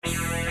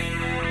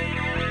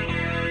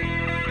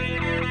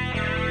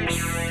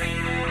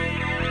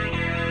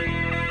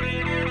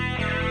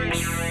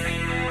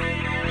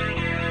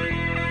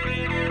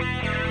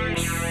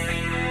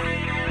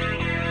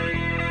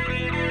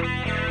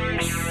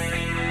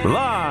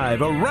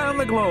Live around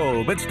the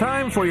globe, it's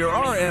time for your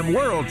RM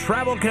World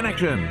Travel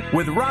Connection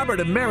with Robert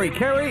and Mary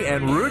Carey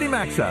and Rudy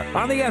Maxa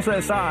on the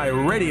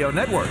SSI Radio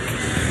Network.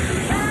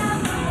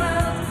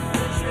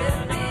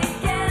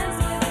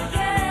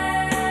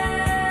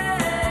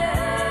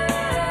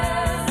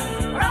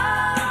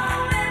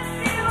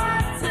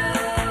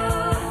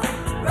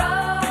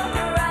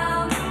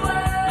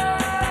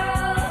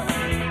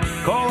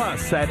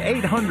 At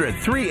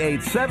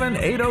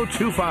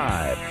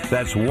 800-387-8025.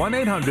 That's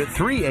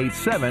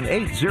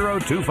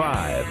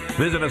 1-800-387-8025.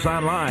 Visit us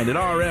online at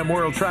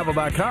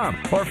rmworldtravel.com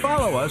or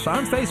follow us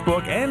on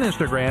Facebook and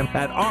Instagram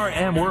at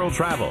RM World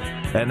Travel.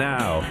 And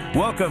now,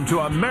 welcome to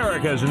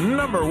America's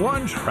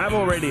 #1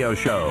 travel radio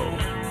show.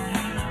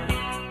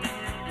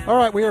 All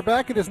right, we are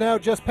back. It is now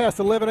just past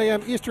 11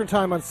 a.m. Eastern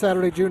Time on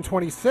Saturday, June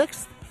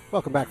 26th.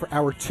 Welcome back for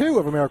Hour 2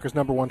 of America's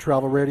 #1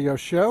 travel radio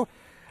show.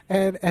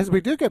 And as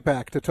we do get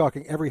back to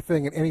talking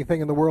everything and anything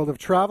in the world of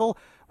travel,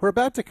 we're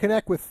about to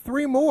connect with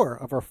 3 more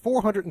of our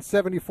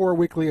 474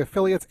 weekly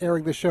affiliates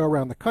airing the show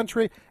around the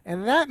country.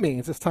 And that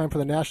means it's time for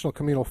the National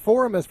Communal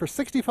Forum, as for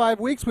 65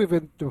 weeks we've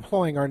been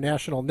deploying our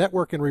national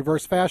network in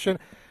reverse fashion.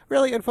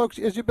 Really, and folks,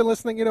 as you've been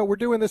listening, we're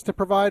doing this to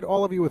provide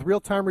all of you with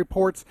real-time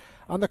reports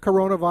on the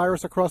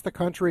coronavirus across the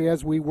country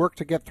as we work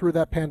to get through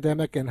that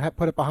pandemic and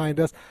put it behind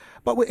us.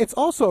 But it's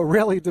also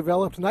really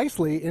developed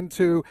nicely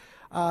into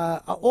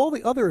all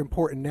the other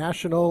important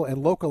national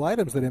and local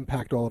items that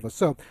impact all of us.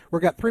 So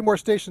we've got 3 more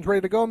stations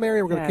ready to go, Mary,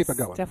 and we're going to keep it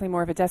going. Definitely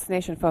more of a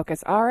destination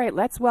focus. All right,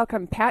 let's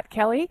welcome Pat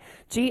Kelly,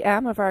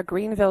 GM of our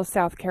Greenville,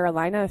 South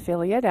Carolina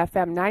affiliate,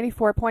 FM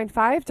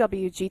 94.5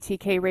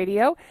 WGTK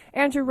Radio.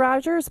 Andrew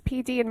Rogers,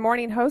 PD and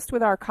morning host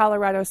with our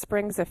Colorado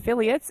Springs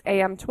affiliates,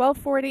 AM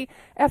 1240,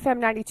 FM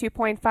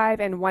 92.5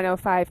 and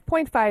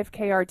 105.5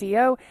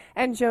 KRDO.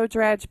 And Joe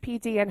Dredge,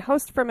 PD and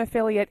host from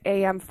affiliate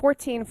AM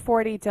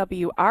 1440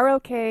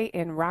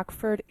 WROK in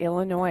Rockford,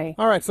 Illinois.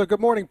 All right, so good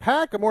morning,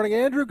 Pat. Good morning,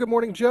 Andrew. Good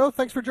morning, Joe.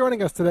 Thanks for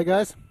joining us today,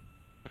 guys.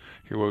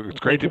 Well, it's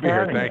great to be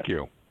here. Thank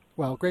you.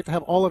 Well, great to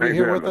have all of you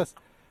here with us.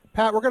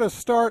 Pat, we're going to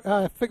start,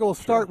 I think we'll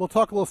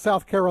talk a little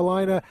South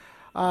Carolina.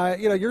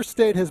 Your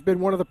state has been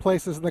one of the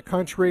places in the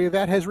country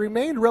that has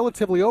remained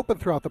relatively open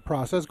throughout the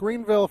process.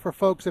 Greenville, for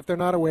folks, if they're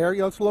not aware,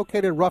 it's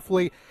located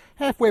roughly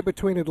halfway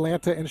between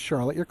Atlanta and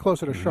Charlotte. You're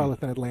closer to Charlotte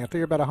than Atlanta.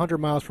 You're about 100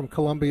 miles from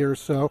Columbia or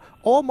so.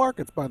 All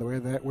markets, by the way,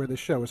 where this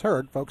show is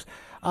heard, folks.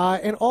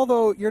 And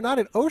although you're not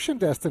an ocean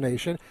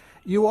destination,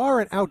 you are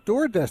an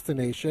outdoor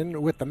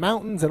destination with the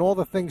mountains and all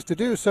the things to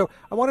do. So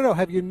I want to know,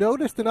 have you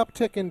noticed an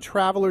uptick in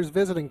travelers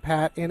visiting,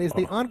 Pat? And is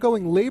the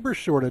ongoing labor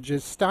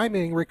shortages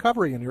stymieing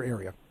recovery in your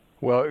area?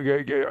 Well,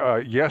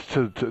 yes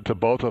to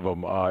both of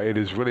them. It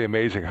is really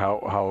amazing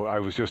how I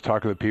was just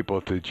talking to people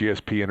at the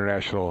GSP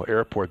International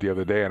Airport the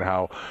other day, and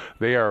how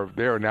they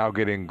are now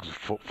getting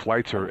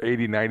flights are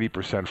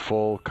 80-90%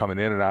 full coming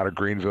in and out of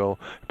Greenville.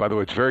 By the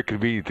way, it's very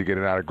convenient to get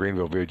in and out of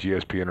Greenville via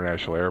GSP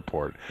International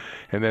Airport.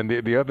 And then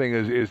the other thing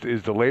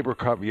is the labor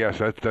cover. Yes,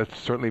 that's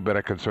certainly been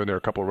a concern. There are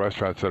a couple of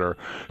restaurants that are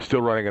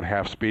still running at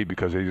half speed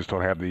because they just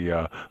don't have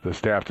the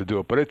staff to do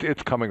it. But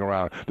it's coming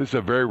around. This is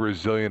a very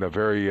resilient, a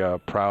very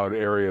proud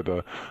area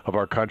of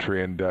our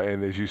country, and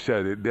as you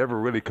said, it never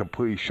really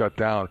completely shut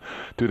down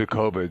due to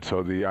COVID.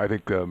 So I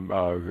think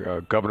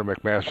Governor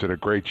McMaster did a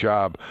great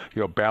job,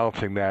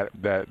 balancing that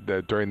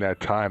during that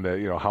time,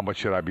 that how much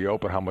should I be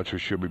open, how much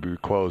should we be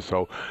closed.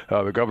 So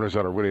the governor's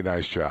done a really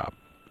nice job.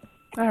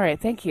 All right,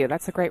 thank you.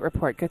 That's a great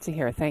report. Good to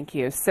hear. Thank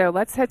you. So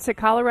let's head to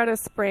Colorado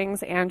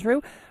Springs. Andrew,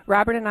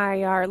 Robert and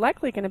I are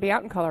likely going to be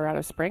out in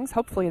Colorado Springs,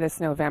 hopefully this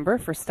November,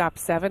 for Stop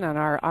 7 on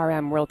our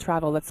RM World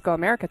Travel Let's Go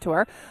America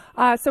tour.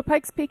 So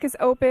Pikes Peak is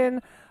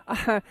open.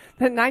 The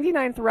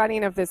 99th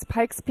running of this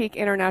Pikes Peak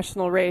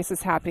International race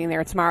is happening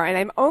there tomorrow, and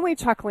I'm only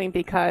chuckling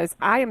because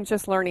I am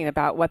just learning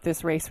about what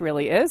this race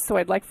really is. So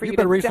I'd like for You've you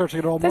been to researching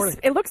it all morning.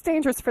 It looks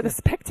dangerous for the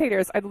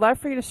spectators. I'd love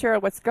for you to share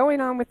what's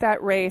going on with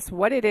that race,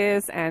 what it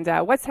is, and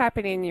what's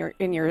happening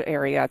in your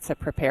area to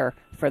prepare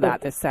for that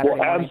this Saturday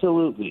morning.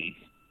 Absolutely.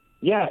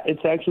 Yeah,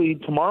 it's actually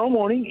tomorrow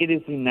morning. It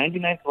is the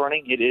 99th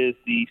running. It is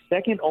the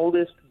second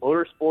oldest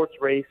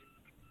motorsports race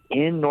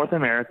in North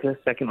America,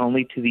 second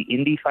only to the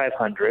Indy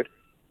 500.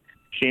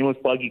 Shameless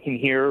plug, you can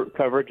hear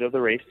coverage of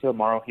the race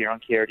tomorrow here on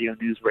KRDO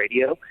News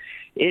Radio.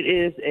 It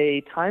is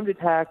a timed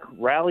attack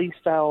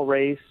rally-style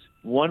race,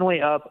 one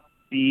way up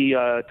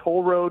the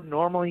toll road.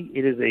 Normally,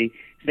 it is a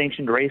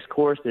sanctioned race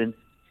course, and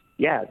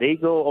yeah, they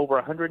go over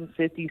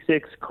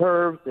 156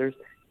 curves. There's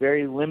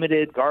very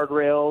limited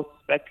guardrails,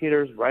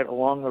 spectators right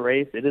along the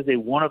race. It is a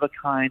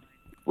one-of-a-kind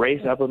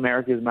race up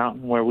America's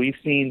mountain where we've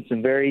seen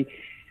some very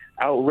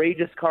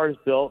outrageous cars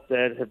built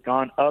that have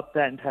gone up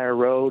that entire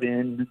road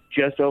in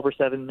just over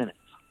 7 minutes.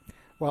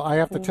 Well, I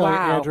have to tell you,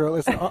 Andrew,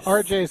 listen,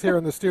 RJ's here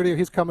in the studio.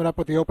 He's coming up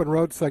with the open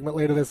road segment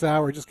later this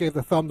hour. He just gave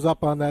the thumbs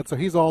up on that, so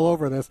he's all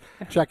over this,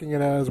 checking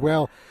it out as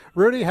well.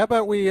 Rudy, how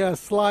about we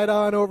slide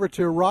on over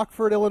to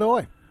Rockford,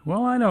 Illinois?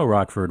 Well, I know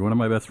Rockford. One of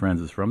my best friends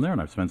is from there,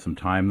 and I've spent some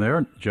time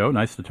there. Joe,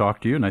 nice to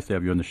talk to you. Nice to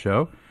have you on the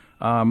show.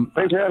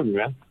 Thanks for having me,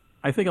 man.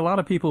 I think a lot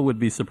of people would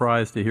be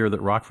surprised to hear that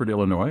Rockford,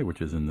 Illinois,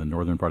 which is in the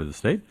northern part of the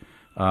state,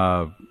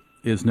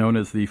 is known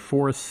as the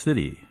Forest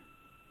City.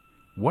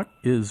 What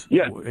is?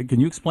 Yeah. Can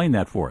you explain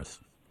that for us?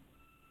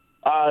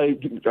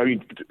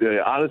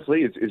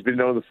 Honestly, it's been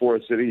known as the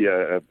Forest City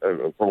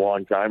for a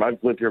long time. I've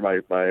lived here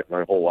my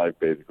whole life,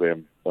 basically.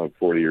 I'm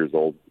 40 years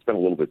old. Spent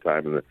a little bit of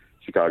time in the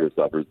Chicago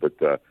suburbs,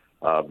 but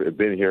I've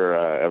been here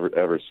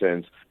ever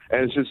since.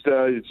 And it's just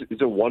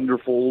it's a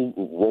wonderful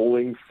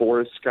rolling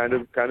forest kind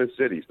of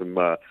city. Some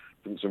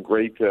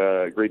great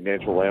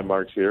natural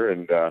landmarks here,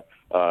 and a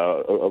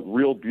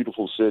real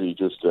beautiful city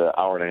just an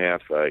hour and a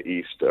half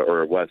east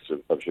or west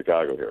of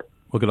Chicago here.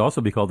 Well, it could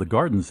also be called the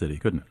Garden City,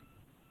 couldn't it?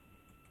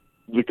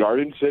 The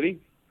Garden City?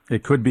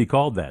 It could be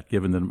called that,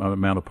 given the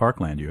amount of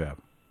parkland you have.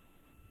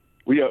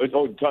 We have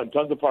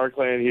tons of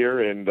parkland here,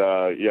 and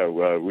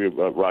we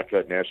have Rock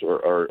Cut National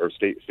or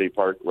State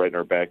Park right in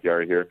our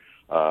backyard here.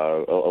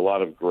 A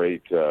lot of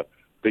great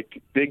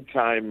big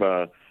time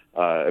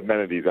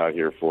amenities out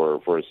here for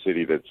a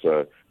city that's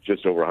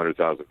just over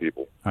 100,000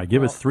 people. All right,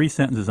 give us 3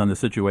 sentences on the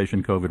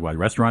situation COVID-wise.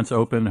 Restaurants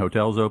open,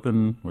 hotels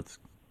open.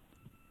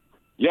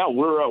 Yeah,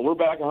 we're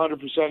back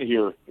 100%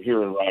 here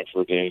in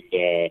Rockford, and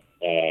for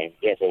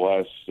the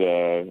last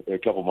a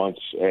couple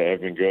months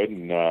have been good,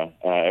 and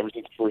ever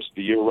since the first of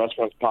the year,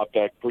 restaurants popped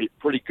back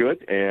pretty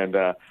good, and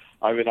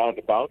I've been out and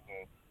about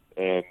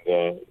and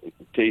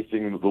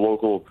tasting the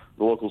local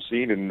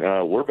scene, and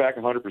we're back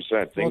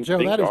 100%. Things are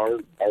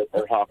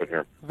hopping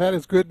here. That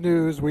is good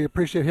news. We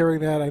appreciate hearing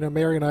that. I know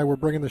Mary and I were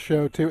bringing the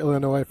show to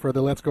Illinois for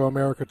the Let's Go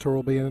America tour.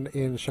 We'll be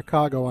in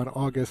Chicago on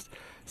August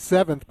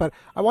 7th. But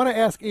I want to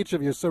ask each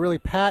of you, so really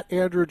Pat,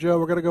 Andrew, Joe,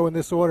 we're going to go in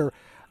this order.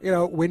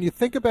 When you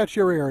think about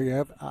your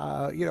area,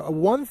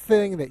 one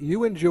thing that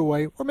you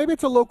enjoy, or maybe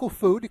it's a local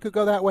food, you could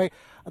go that way,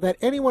 that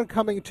anyone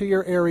coming to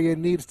your area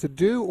needs to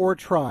do or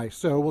try.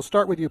 So we'll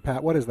start with you,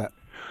 Pat. What is that?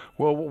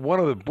 Well, one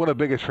of the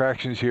big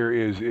attractions here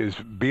is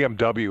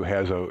BMW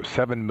has a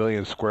 7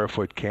 million square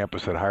foot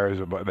campus that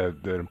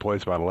that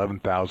employs about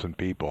 11,000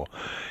 people,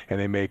 and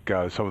they make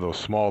some of those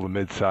small to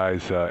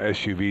mid-size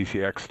SUVs, the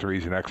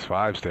X3s and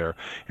X5s there.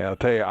 And I'll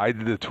tell you, I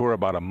did the tour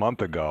about a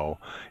month ago,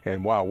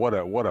 and wow, what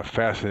a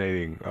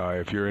fascinating!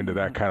 If you're into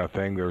that kind of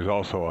thing, we've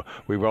also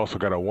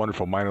got a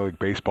wonderful minor league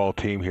baseball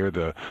team here,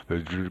 the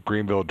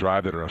Greenville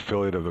Drive, that are an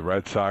affiliate of the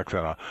Red Sox,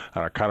 on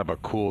a kind of a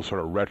cool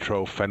sort of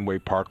retro Fenway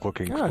Park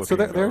looking. Yeah, so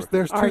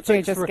there's two RJ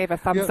things. just gave a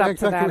thumbs up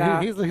to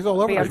that. He's all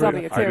over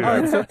BMW it. too. All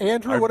right, so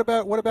Andrew, what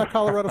about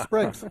Colorado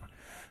Springs?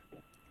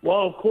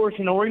 Well, of course,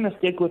 we're going to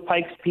stick with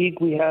Pikes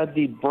Peak. We had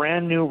the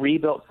brand new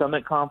rebuilt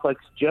Summit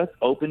Complex just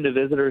opened to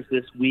visitors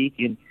this week,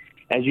 and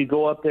as you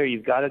go up there,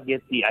 you've got to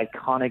get the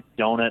iconic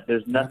donut.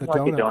 There's nothing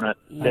like a donut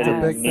that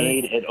is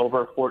made at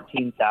over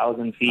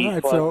 14,000 feet. All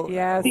right, so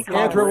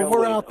Andrew, when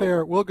we're out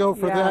there, we'll go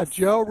for that.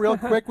 Joe, real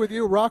quick with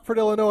you, Rockford,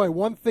 Illinois,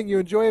 one thing you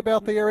enjoy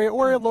about the area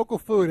or a local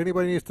food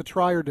anybody needs to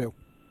try or do?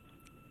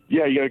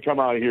 Yeah, you got to come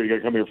out here. You got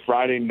to come here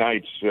Friday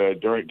nights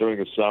during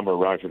the summer.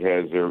 Rockford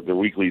has their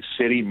weekly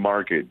city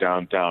market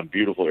downtown.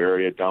 Beautiful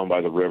area down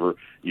by the river.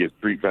 You get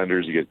street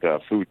vendors. You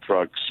get food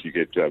trucks. You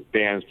get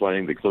bands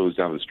playing. They close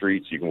down the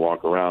streets. You can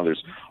walk around.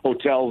 There's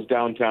hotels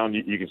downtown.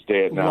 You can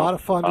stay at now. A lot of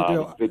fun to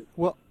do.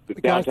 The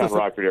downtown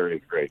Rockford area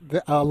is great.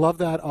 I love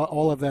that,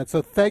 all of that.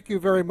 So thank you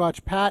very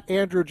much, Pat,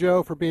 Andrew,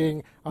 Joe, for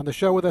being on the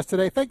show with us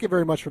today. Thank you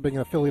very much for being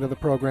an affiliate of the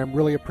program.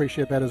 Really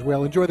appreciate that as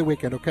well. Enjoy the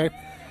weekend, okay?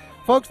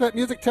 Folks, that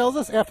music tells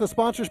us after the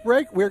sponsors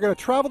break, we're going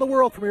to travel the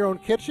world from your own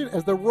kitchen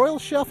as the royal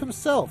chef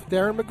himself,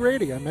 Darren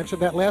McGrady. I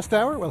mentioned that last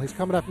hour. Well, he's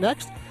coming up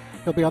next.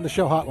 He'll be on the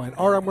show hotline.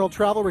 RM World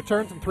Travel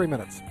returns in 3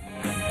 minutes.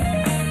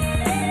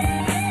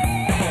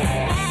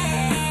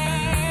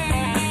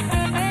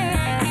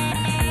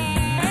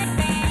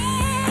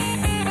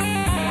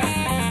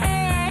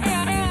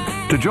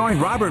 To join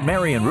Robert,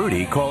 Mary, and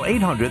Rudy, call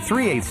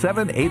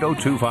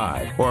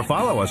 800-387-8025 or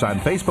follow us on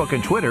Facebook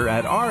and Twitter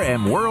at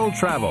RM World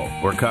Travel.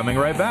 We're coming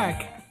right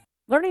back.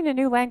 Learning a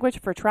new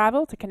language for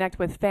travel, to connect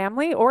with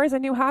family, or as a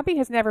new hobby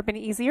has never been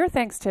easier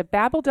thanks to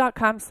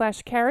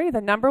Babbel.com/Carry,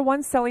 the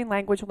 #1 selling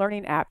language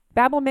learning app.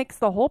 Babbel makes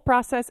the whole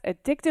process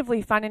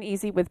addictively fun and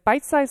easy with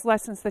bite-sized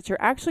lessons that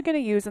you're actually going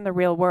to use in the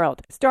real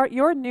world. Start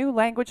your new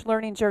language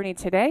learning journey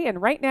today,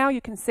 and right now you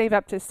can save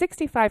up to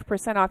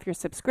 65% off your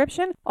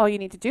subscription. All you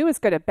need to do is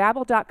go to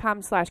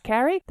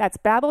Babbel.com/Carry. That's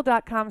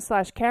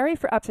Babbel.com/Carry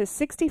for up to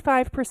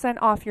 65%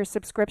 off your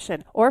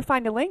subscription. Or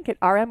find a link at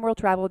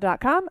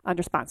rmworldtravel.com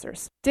under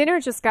sponsors. Dinner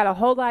just got a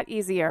whole lot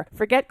easier.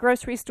 Forget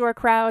grocery store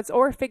crowds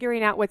or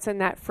figuring out what's in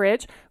that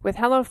fridge. With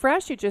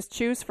HelloFresh, you just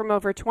choose from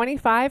over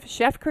 25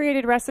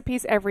 chef-created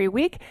recipes every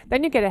week.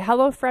 Then you get a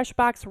HelloFresh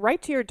box right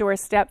to your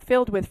doorstep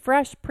filled with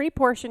fresh,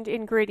 pre-portioned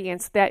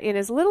ingredients that in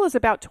as little as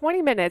about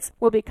 20 minutes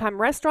will become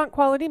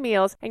restaurant-quality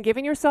meals, and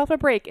giving yourself a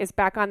break is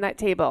back on that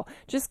table.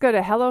 Just go to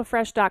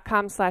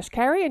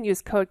HelloFresh.com/Carry and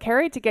use code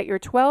CARRY to get your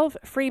 12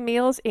 free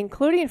meals,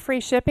 including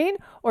free shipping,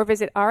 or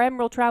visit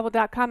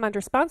rmworldtravel.com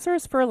under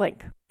sponsors for a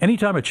link.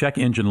 Anytime a check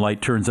engine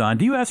light turns on,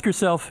 do you ask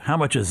yourself, how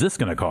much is this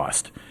going to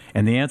cost?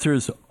 And the answer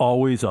is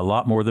always a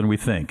lot more than we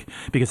think,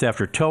 because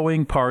after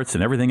towing, parts,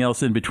 and everything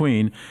else in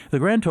between, the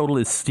grand total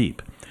is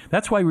steep.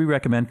 That's why we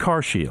recommend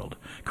CarShield.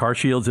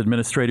 CarShield's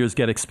administrators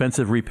get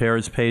expensive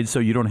repairs paid so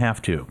you don't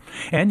have to.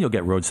 And you'll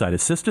get roadside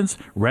assistance,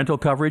 rental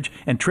coverage,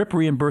 and trip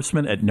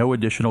reimbursement at no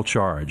additional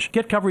charge.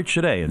 Get coverage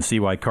today and see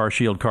why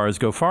CarShield cars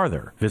go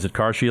farther. Visit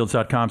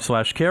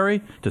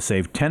carshields.com/carry to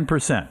save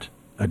 10%.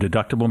 A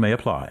deductible may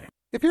apply.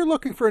 If you're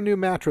looking for a new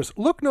mattress,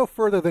 look no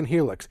further than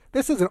Helix.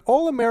 This is an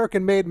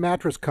all-American-made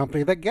mattress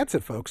company that gets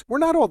it, folks. We're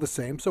not all the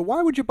same, so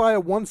why would you buy a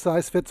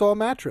one-size-fits-all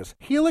mattress?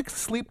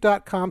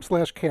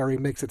 HelixSleep.com/carry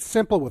makes it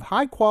simple with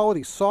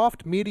high-quality,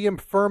 soft, medium,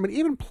 firm, and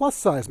even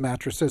plus-size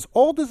mattresses,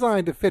 all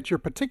designed to fit your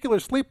particular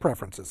sleep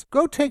preferences.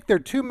 Go take their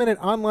 2-minute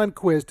online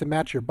quiz to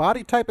match your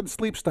body type and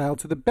sleep style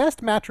to the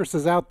best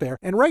mattresses out there,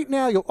 and right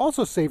now you'll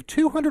also save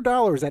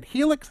 $200 at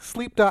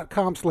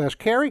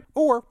HelixSleep.com/carry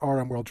or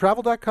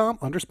rmworldtravel.com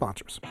under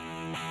sponsors.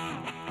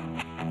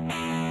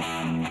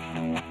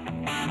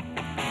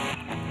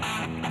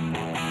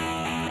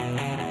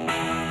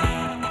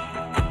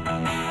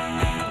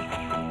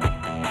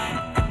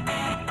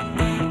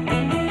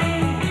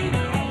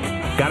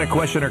 Got a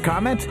question or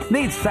comment?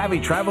 Need savvy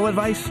travel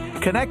advice?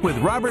 Connect with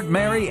Robert,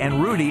 Mary,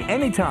 and Rudy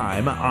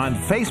anytime on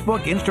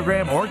Facebook,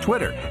 Instagram, or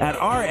Twitter at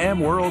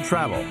RM World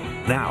Travel.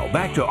 Now,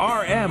 back to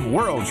RM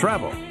World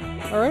Travel.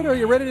 All right, are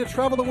you ready to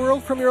travel the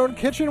world from your own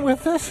kitchen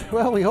with us?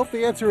 Well, we hope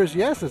the answer is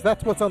yes, as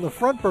that's what's on the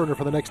front burner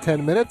for the next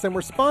 10 minutes, and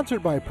we're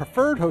sponsored by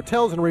Preferred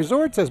Hotels and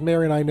Resorts as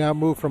Mary and I now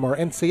move from our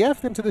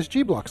NCF into this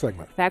G-Block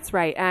segment. That's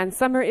right, and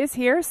summer is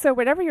here, so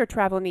whatever your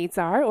travel needs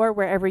are, or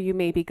wherever you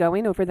may be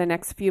going over the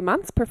next few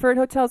months, Preferred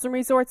Hotels and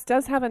Resorts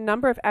does have a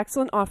number of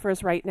excellent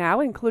offers right now,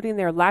 including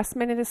their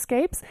last-minute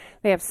escapes.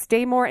 They have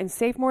Stay More and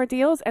Save More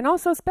deals, and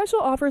also special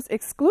offers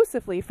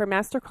exclusively for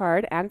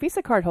MasterCard and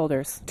Visa card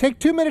holders. Take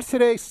 2 minutes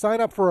today,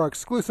 sign up for our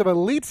exclusive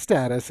elite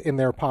status in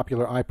their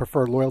popular I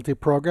Prefer loyalty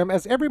program,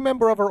 as every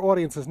member of our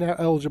audience is now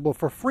eligible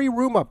for free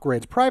room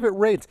upgrades, private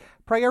rates,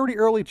 priority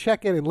early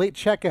check-in and late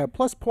checkout,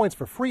 plus points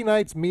for free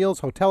nights,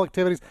 meals, hotel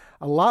activities,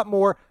 a lot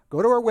more.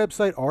 Go to our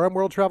website,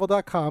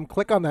 rmworldtravel.com,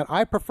 click on that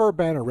I Prefer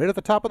banner right at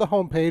the top of the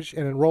homepage,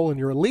 and enroll in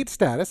your elite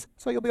status,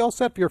 so you'll be all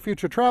set for your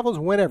future travels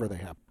whenever they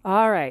happen.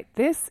 All right,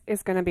 this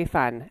is going to be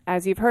fun.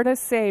 As you've heard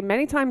us say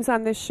many times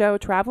on this show,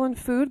 travel and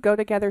food go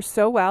together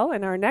so well,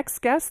 and our next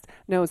guest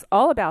knows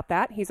all about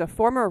that. He's a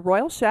former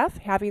royal chef,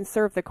 having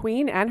served the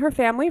Queen and her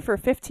family for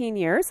 15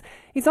 years.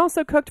 He's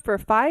also cooked for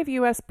 5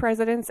 U.S.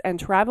 presidents and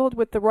traveled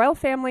with the royal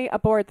family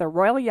aboard the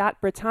Royal Yacht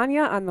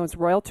Britannia on those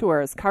royal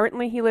tours.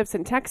 Currently, he lives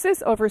in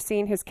Texas,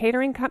 overseeing his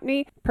catering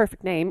company,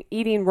 perfect name,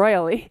 Eating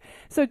Royally.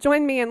 So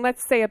join me and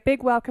let's say a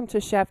big welcome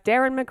to Chef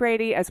Darren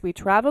McGrady as we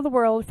travel the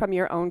world from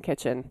your own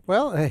kitchen.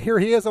 Well, here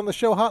he is on the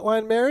show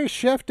hotline, Mary.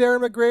 Chef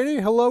Darren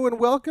McGrady, hello and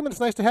welcome. It's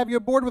nice to have you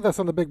aboard with us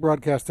on the big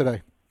broadcast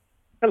today.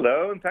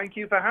 Hello, and thank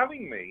you for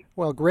having me.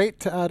 Well, great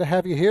to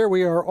have you here.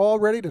 We are all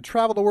ready to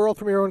travel the world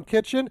from your own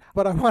kitchen,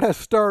 but I want to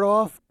start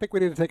off, I think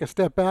we need to take a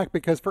step back,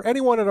 because for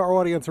anyone in our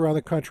audience around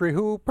the country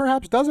who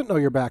perhaps doesn't know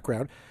your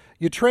background,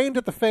 you trained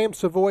at the famed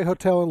Savoy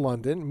Hotel in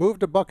London, moved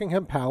to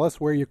Buckingham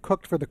Palace, where you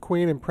cooked for the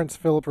Queen and Prince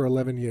Philip for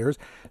 11 years.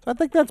 So I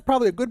think that's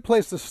probably a good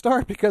place to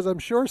start, because I'm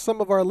sure some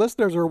of our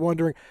listeners are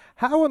wondering,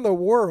 how in the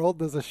world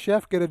does a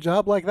chef get a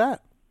job like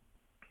that?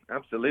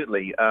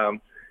 Absolutely.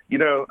 You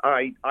know,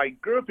 I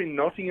grew up in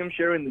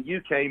Nottinghamshire in the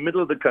UK,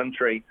 middle of the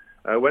country.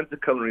 I went to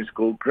culinary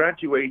school,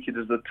 graduated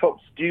as the top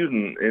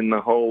student in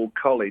the whole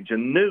college,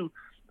 and knew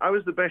I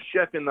was the best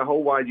chef in the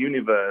whole wide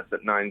universe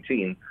at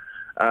 19.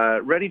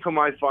 Ready for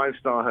my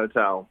 5-star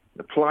hotel,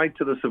 applied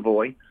to the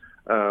Savoy,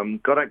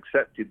 got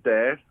accepted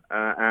there,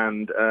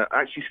 and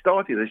actually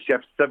started as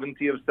chef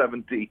 70 of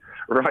 70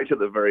 right at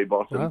the very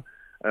bottom.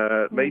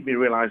 Wow. Made me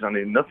realize I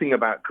knew nothing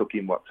about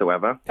cooking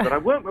whatsoever, but I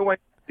worked my way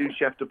to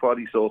chef de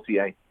partie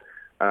sorcier.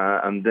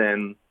 And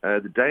then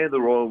the day of the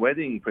royal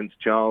wedding, Prince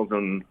Charles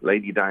and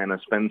Lady Diana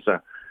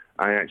Spencer,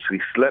 I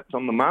actually slept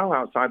on the Mall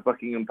outside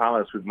Buckingham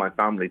Palace with my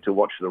family to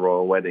watch the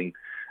royal wedding,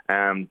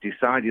 and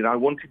decided I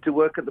wanted to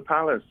work at the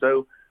palace.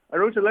 So I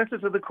wrote a letter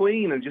to the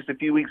Queen, and just a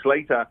few weeks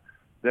later,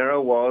 there I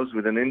was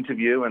with an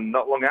interview, and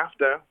not long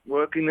after,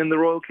 working in the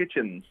royal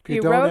kitchens.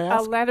 You wrote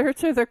a letter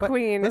to the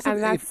Queen, listen,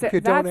 and that's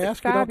it. That's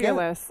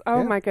fabulous.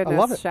 Oh, yeah, my goodness, I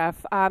love it.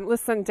 Chef.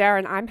 Listen,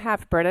 Darren, I'm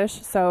half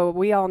British, so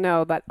we all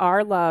know that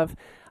our love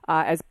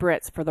as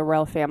Brits for the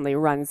royal family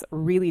runs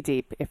really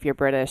deep if you're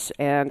British,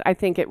 and I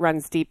think it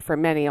runs deep for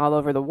many all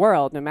over the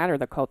world, no matter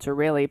the culture,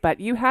 really. But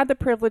you had the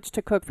privilege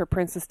to cook for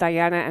Princess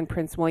Diana and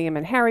Prince William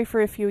and Harry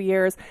for a few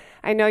years.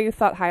 I know you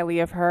thought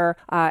highly of her,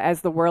 as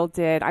the world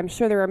did. I'm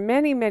sure there are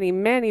many, many,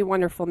 many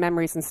wonderful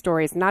memories and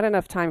stories. Not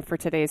enough time for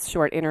today's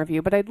short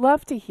interview, but I'd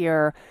love to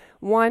hear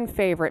one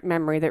favorite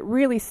memory that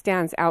really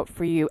stands out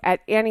for you at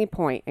any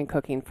point in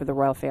cooking for the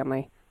royal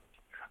family.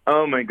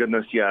 Oh, my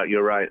goodness, yeah,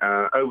 you're right.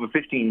 Over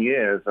 15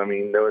 years, I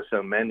mean, there were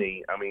so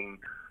many. I mean,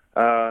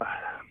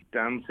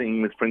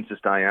 dancing with Princess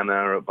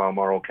Diana at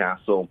Balmoral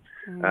Castle.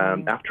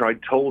 After I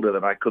told her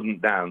that I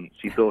couldn't dance,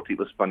 she thought it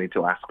was funny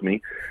to ask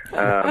me.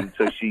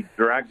 So she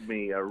dragged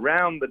me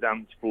around the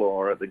dance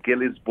floor at the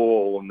Gillies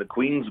Ball and the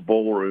Queen's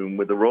Ballroom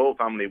with the royal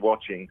family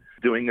watching,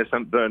 doing a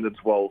St.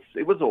 Bernard's Waltz.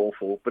 It was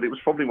awful, but it was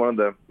probably one of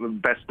the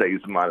best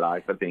days of my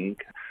life, I think.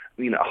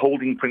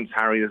 Holding Prince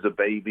Harry as a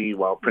baby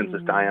while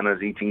Princess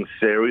Diana's eating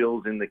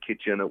cereals in the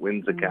kitchen at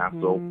Windsor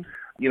Castle.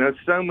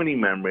 So many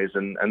memories,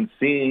 and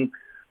seeing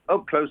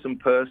up close and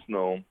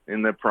personal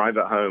in their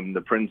private home,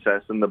 the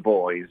princess and the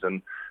boys,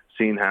 and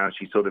seeing how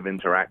she sort of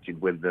interacted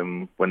with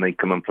them when they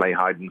come and play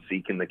hide and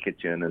seek in the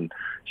kitchen and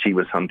she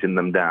was hunting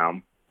them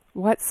down.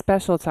 What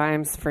special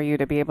times for you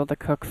to be able to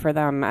cook for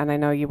them. And I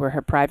know you were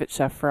her private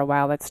chef for a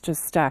while. That's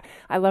just, I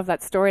love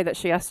that story that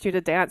she asked you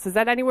to dance. Is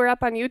that anywhere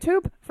up on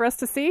YouTube for us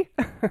to see?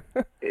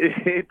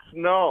 It's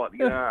not.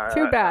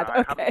 Too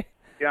bad. Okay.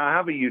 I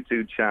have a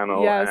YouTube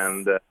channel, yes.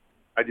 And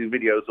I do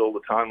videos all the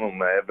time on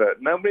there,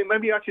 but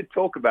maybe I should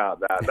talk about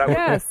that. That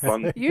yes,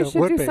 would be fun. You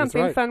should do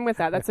something fun with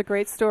that. That's a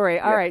great story.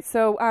 All right,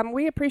 so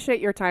we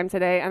appreciate your time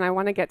today, and I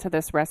want to get to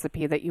this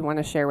recipe that you want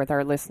to share with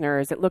our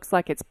listeners. It looks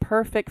like it's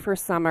perfect for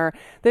summer.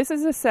 This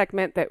is a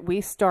segment that we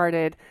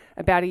started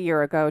about a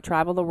year ago,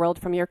 Travel the World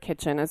from Your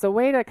Kitchen, as a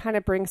way to kind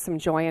of bring some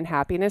joy and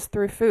happiness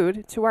through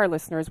food to our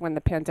listeners when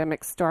the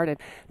pandemic started.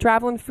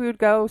 Travel and food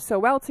go so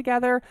well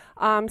together,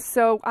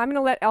 so I'm going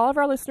to let all of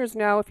our listeners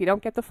know, if you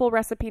don't get the full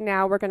recipe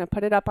now, we're going to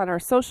put it up on our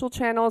social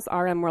channels,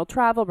 RM World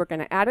Travel. We're going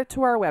to add it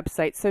to our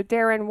website. So,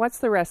 Darren, what's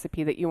the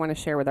recipe that you want to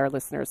share with our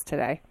listeners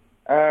today?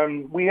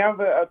 We have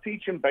a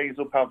peach and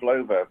basil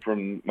pavlova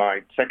from my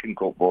second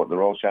cookbook, The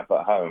Royal Chef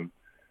at Home.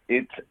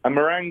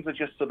 Meringues are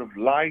just sort of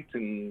light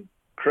and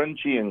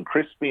crunchy and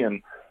crispy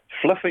and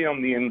fluffy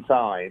on the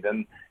inside.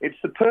 And it's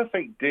the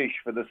perfect dish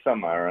for the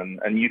summer.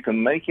 And you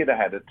can make it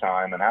ahead of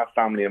time and have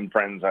family and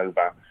friends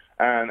over.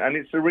 And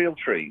it's a real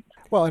treat.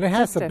 Well, and it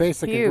has some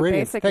basic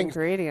ingredients, things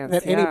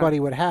that anybody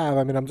would have.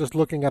 I mean, I'm just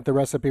looking at the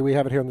recipe. We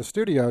have it here in the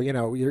studio.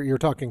 You're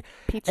talking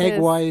peaches, egg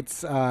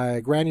whites,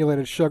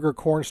 granulated sugar,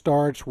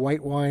 cornstarch,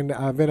 white wine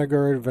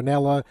vinegar,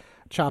 vanilla,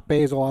 chopped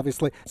basil,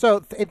 obviously.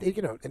 So,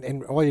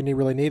 and all you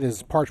really need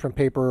is parchment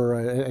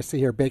paper, I see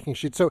here, baking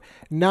sheet. So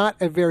not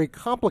a very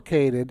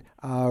complicated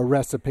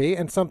recipe,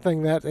 and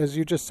something that, as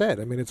you just said,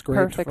 I mean, it's great.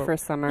 Perfect for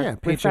summer. Yeah,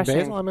 peach and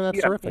basil. I mean,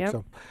 that's terrific. Yep.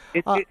 So,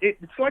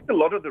 it's like a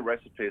lot of the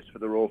recipes for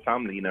the royal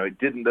family.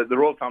 The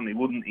royal family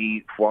wouldn't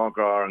eat foie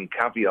gras and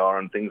caviar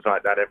and things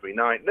like that every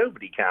night.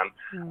 Nobody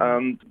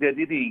can. They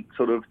did eat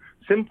sort of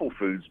simple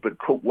foods, but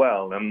cook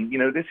well. And,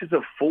 this is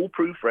a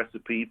foolproof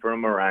recipe for a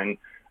meringue.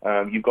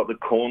 You've got the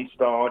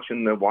cornstarch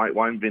and the white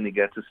wine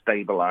vinegar to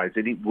stabilize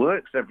it. It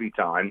works every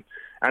time.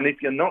 And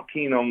if you're not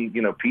keen on,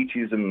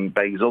 peaches and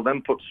basil,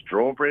 then put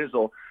strawberries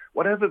or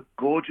whatever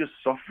gorgeous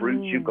soft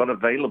fruits you've got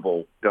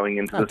available going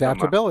into the summer.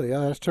 Adaptability, yeah,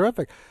 that's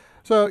terrific.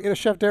 So,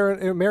 Chef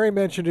Darren, Mary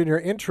mentioned in your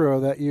intro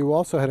that you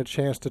also had a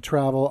chance to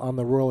travel on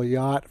the Royal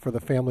Yacht for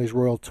the family's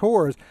Royal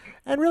Tours.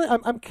 And really,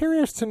 I'm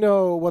curious to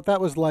know what that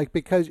was like,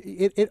 because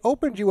it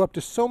opened you up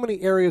to so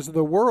many areas of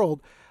the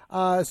world.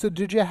 So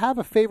did you have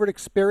a favorite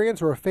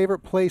experience or a favorite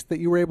place that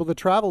you were able to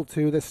travel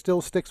to that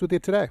still sticks with you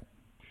today?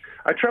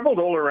 I traveled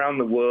all around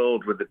the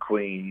world with the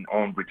Queen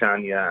on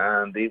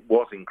Britannia, and it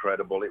was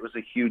incredible. It was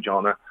a huge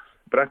honor.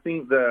 But I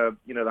think the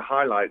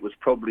highlight was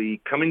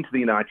probably coming to the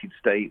United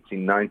States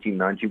in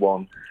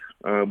 1991.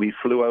 We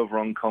flew over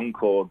on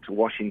Concorde to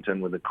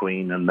Washington with the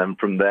Queen, and then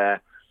from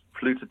there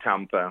flew to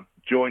Tampa,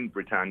 joined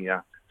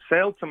Britannia,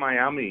 sailed to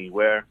Miami,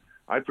 where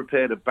I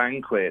prepared a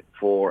banquet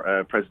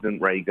for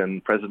President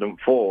Reagan, President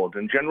Ford,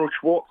 and General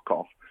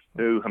Schwarzkopf,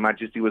 who Her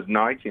Majesty was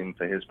knighting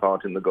for his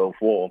part in the Gulf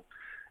War.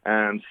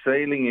 And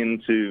sailing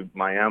into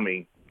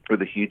Miami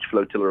with a huge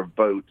flotilla of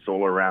boats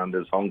all around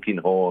us, honking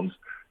horns,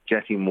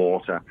 jetting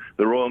water,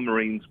 the Royal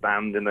Marines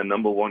band in their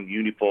 #1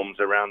 uniforms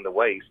around the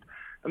waist,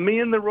 and me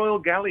and the Royal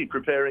Galley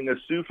preparing a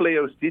soufflé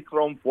au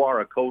citron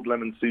foire, a cold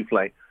lemon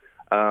soufflé,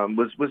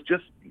 was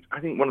just, I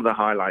think, one of the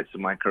highlights of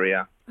my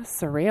career.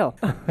 That's surreal.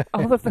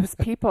 All of those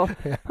people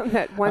on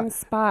that one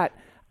spot.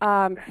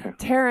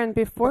 Taryn,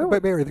 before...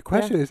 But Mary, the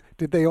question is,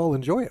 did they all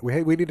enjoy it?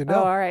 We need to know.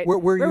 Oh, all right.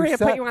 We're going to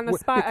put you on the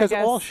spot, because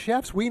all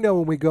chefs, we know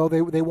when we go,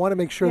 they want to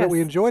make sure that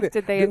we enjoyed it.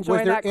 Did they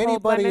enjoy that cold lemon?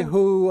 Was there anybody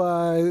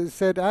who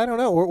said, I don't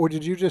know, or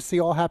did you just see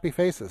all happy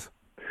faces?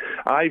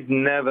 I've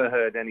never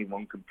heard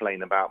anyone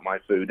complain about my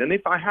food. And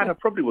if I had, I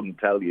probably wouldn't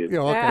tell you. Yeah,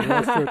 okay,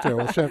 well, that's true, too.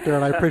 Well, Chef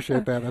Darren, I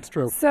appreciate that. That's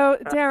true. So,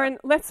 Darren,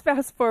 let's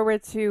fast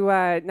forward to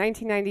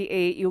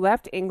 1998. You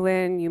left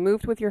England. You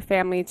moved with your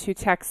family to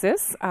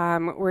Texas,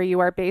 where you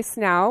are based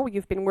now.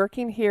 You've been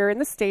working here in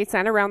the States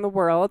and around the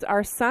world.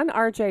 Our son,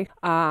 RJ,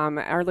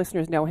 our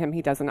listeners know him.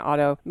 He does an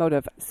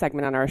automotive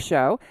segment on our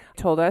show,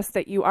 told us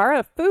that you are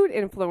a food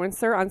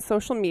influencer on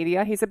social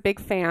media. He's a big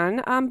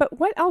fan. But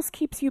what else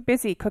keeps you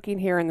busy cooking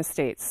here in the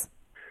States?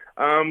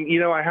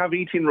 I have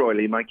Eating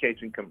Royally, my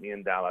catering company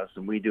in Dallas,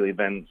 and we do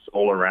events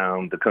all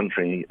around the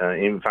country,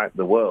 in fact,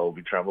 the world.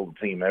 We travel the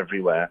team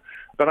everywhere.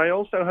 But I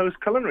also host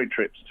culinary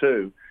trips,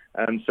 too.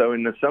 And so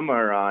in the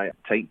summer, I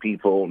take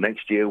people.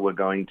 Next year, we're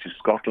going to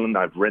Scotland.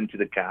 I've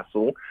rented a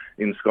castle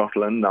in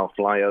Scotland. I'll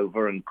fly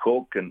over and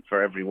cook and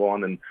for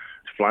everyone and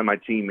fly my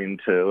team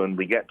into. And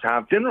we get to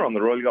have dinner on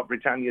the Royal Yacht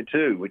Britannia,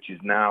 too, which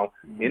is now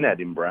in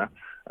Edinburgh.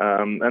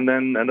 And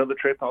then another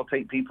trip, I'll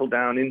take people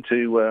down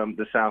into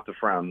the south of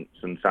France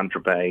and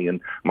Saint-Tropez and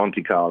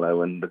Monte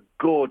Carlo and the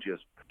gorgeous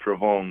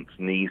Provence,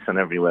 Nice, and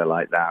everywhere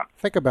like that.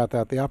 Think about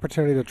that, the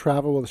opportunity to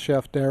travel with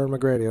Chef Darren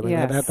McGrady. I mean,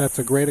 Yes. that's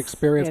a great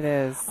experience. It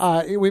is.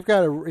 We've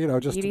got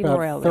just Eating about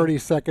royally. 30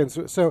 seconds.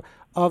 So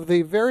of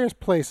the various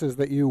places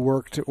that you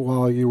worked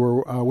while you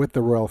were with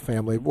the royal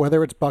family,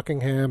 whether it's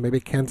Buckingham, maybe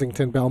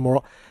Kensington,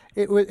 Balmoral,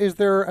 is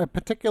there a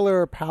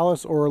particular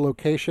palace or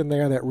location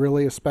there that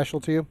really is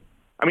special to you?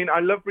 I mean,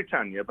 I love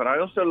Britannia, but I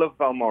also love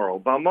Balmoral.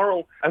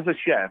 Balmoral, as a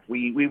chef,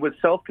 we were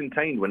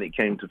self-contained when it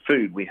came to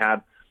food. We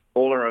had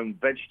all our own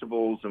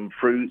vegetables and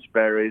fruits,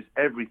 berries,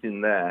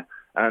 everything there.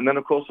 And then,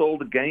 of course, all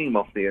the game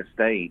off the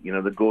estate,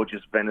 the gorgeous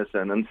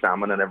venison and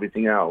salmon and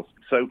everything else.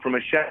 So from a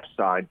chef's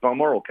side,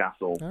 Balmoral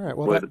Castle, All right,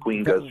 well, where the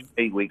Queen goes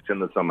 8 weeks in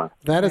the summer.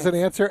 That is an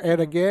answer.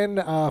 And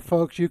again,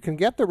 folks, you can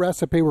get the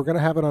recipe. We're going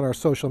to have it on our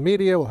social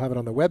media. We'll have it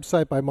on the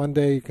website by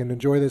Monday. You can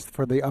enjoy this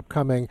for the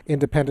upcoming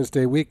Independence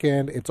Day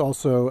weekend. It's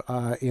also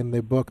in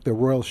the book, The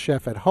Royal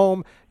Chef at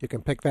Home. You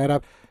can pick that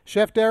up.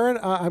 Chef Darren,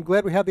 I'm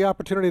glad we had the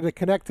opportunity to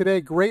connect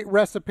today. Great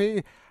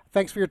recipe.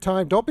 Thanks for your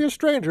time. Don't be a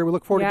stranger. We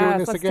look forward to doing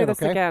this let's again. do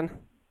this again.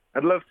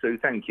 I'd love to.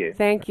 Thank you.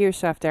 Thank you,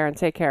 Chef Darren.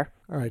 Take care.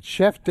 All right,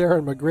 Chef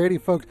Darren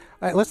McGrady, folks.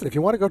 Listen, if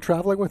you want to go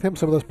traveling with him,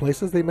 some of those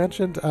places they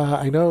mentioned,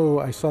 I know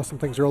I saw some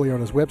things earlier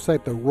on his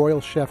website,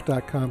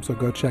 theroyalchef.com, so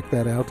go check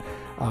that out.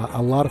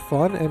 A lot of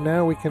fun, and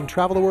now we can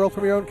travel the world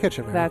from your own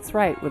kitchen, man. That's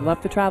right. We'd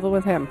love to travel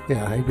with him.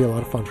 Yeah, it'd be a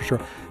lot of fun for sure.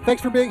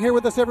 Thanks for being here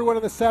with us, everyone,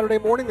 on this Saturday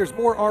morning. There's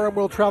more RM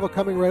World Travel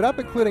coming right up,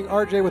 including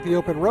RJ with the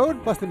Open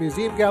Road, plus the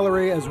Museum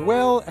Gallery, as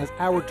well as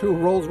Hour 2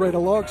 rolls right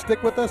along.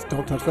 Stick with us.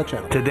 Don't touch that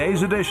channel.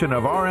 Today's edition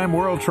of RM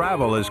World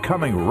Travel is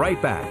coming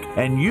right back,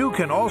 and you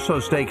can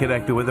also stay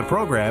connected with the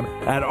program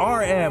at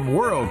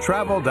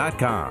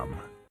rmworldtravel.com.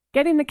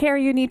 Getting the care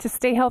you need to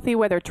stay healthy,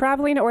 whether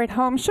traveling or at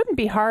home, shouldn't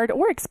be hard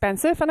or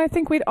expensive, and I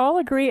think we'd all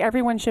agree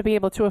everyone should be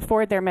able to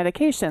afford their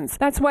medications.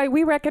 That's why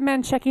we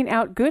recommend checking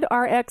out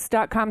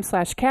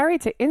goodrx.com/carry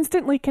to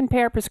instantly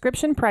compare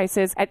prescription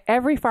prices at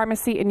every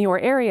pharmacy in your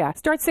area.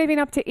 Start saving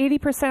up to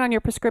 80% on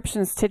your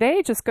prescriptions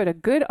today. Just go to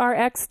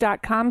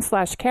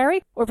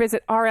goodrx.com/carry or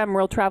visit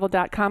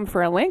rmworldtravel.com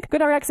for a link.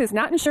 GoodRx is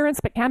not insurance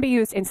but can be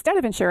used instead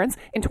of insurance.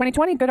 In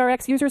 2020,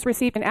 GoodRx users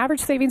received an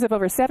average savings of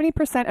over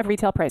 70% of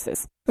retail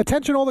prices.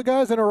 Attention all the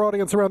guys in our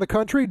audience around the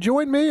country.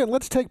 Join me and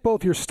let's take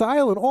both your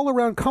style and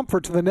all-around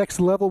comfort to the next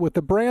level with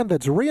the brand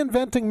that's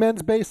reinventing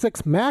men's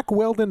basics,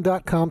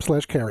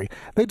 MacWeldon.com/carry.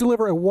 They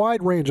deliver a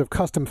wide range of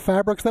custom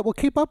fabrics that will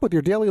keep up with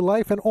your daily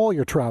life and all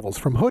your travels.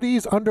 From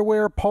hoodies,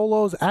 underwear,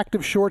 polos,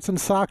 active shorts and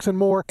socks and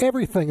more,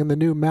 everything in the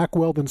new Mack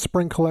Weldon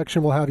Spring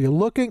Collection will have you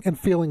looking and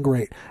feeling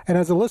great. And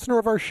as a listener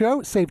of our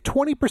show, save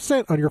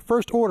 20% on your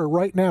first order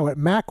right now at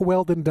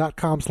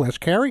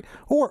MacWeldon.com/carry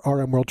or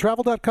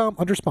rmworldtravel.com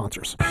under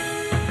sponsors.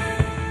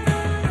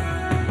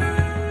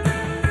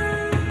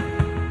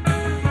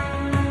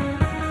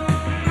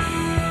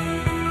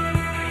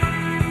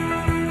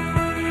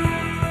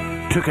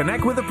 To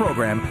connect with the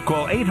program,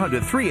 call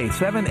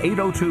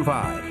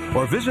 800-387-8025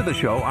 or visit the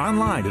show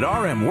online at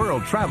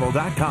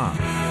rmworldtravel.com.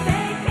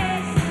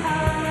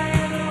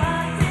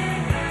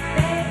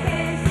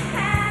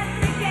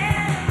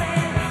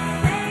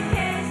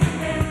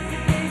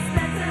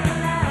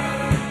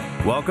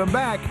 Welcome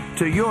back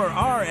to your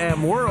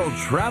RM World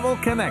Travel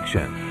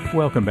Connection.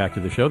 Welcome back to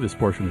the show. This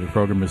portion of the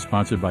program is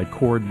sponsored by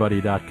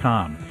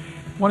CordBuddy.com.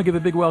 I want to give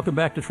a big welcome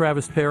back to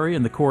Travis Perry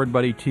and the Chord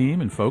Buddy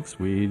team. And folks,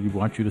 we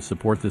want you to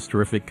support this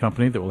terrific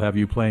company that will have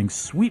you playing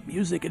sweet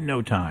music in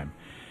no time.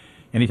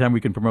 Anytime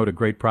we can promote a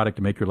great product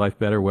to make your life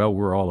better, well,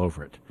 we're all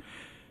over it.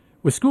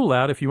 With school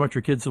out, if you want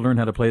your kids to learn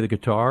how to play the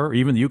guitar or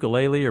even the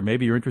ukulele, or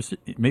maybe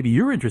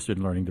you're interested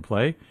in learning to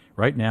play,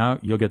 right now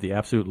you'll get the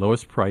absolute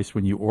lowest price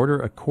when you order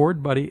a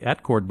Chord Buddy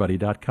at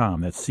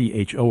ChordBuddy.com. That's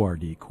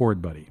CHORD,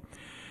 Chord Buddy.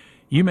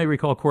 You may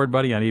recall Chord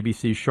Buddy on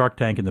ABC's Shark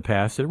Tank in the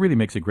past. It really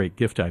makes a great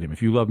gift item.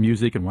 If you love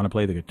music and want to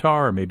play the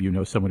guitar, or maybe you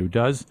know someone who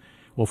does,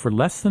 well, for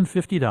less than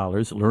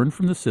 $50, learn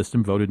from the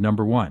system voted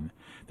 #1.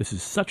 This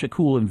is such a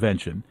cool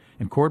invention,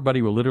 and Chord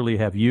Buddy will literally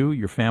have you,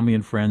 your family,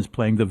 and friends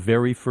playing the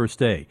very first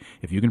day.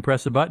 If you can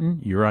press a button,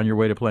 you're on your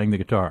way to playing the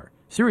guitar.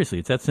 Seriously,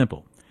 it's that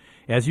simple.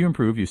 As you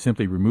improve, you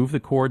simply remove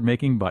the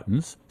chord-making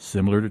buttons,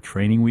 similar to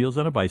training wheels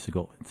on a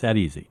bicycle. It's that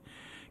easy.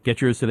 Get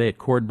yours today at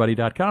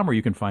ChordBuddy.com, or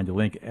you can find a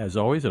link, as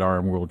always, at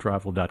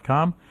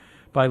rmworldtravel.com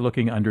by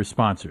looking under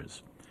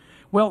sponsors.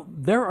 Well,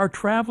 there are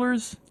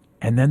travelers,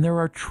 and then there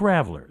are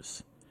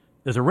travelers.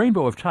 There's a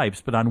rainbow of types,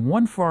 but on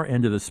one far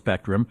end of the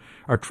spectrum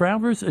are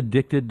travelers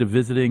addicted to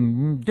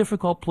visiting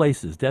difficult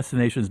places,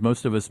 destinations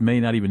most of us may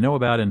not even know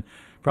about and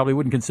probably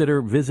wouldn't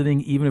consider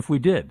visiting even if we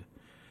did.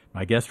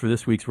 My guest for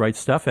this week's Right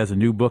Stuff has a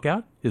new book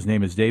out. His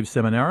name is Dave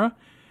Seminara,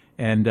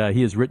 And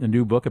he has written a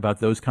new book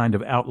about those kind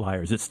of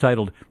outliers. It's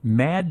titled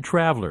Mad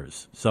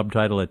Travelers,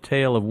 subtitle A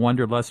Tale of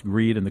Wanderlust,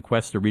 Greed, and the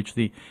Quest to Reach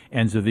the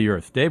Ends of the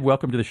Earth. Dave,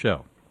 welcome to the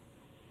show.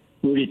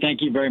 Rudy,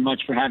 thank you very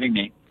much for having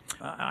me.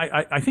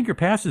 I think your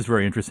past is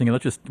very interesting, and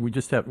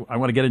I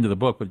want to get into the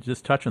book, but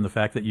just touch on the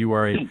fact that you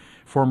are a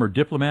former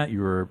diplomat.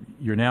 You're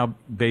now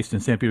based in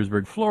St.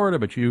 Petersburg, Florida,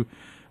 but you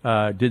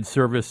did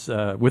service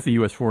with the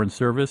U.S. Foreign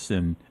Service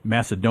in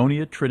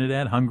Macedonia,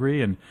 Trinidad,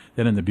 Hungary, and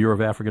then in the Bureau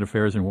of African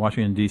Affairs in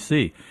Washington,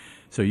 D.C.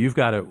 So you've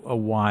got a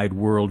wide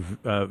world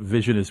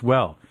vision as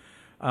well.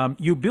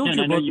 You built your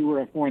book. I know you were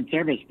a Foreign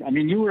Service. I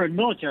mean, you were a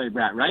military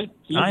brat, right?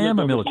 I am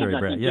a military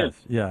brat. Yes,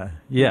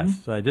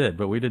 yes, I did.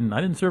 But I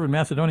didn't serve in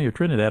Macedonia, or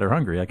Trinidad, or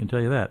Hungary. I can tell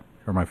you that,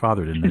 or my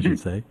father didn't, I should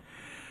say.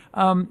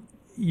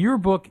 Your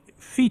book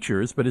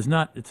features, but it's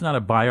not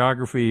a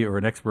biography or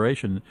an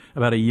exploration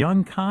about a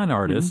young con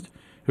artist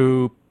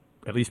who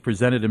at least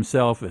presented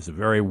himself as a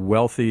very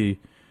wealthy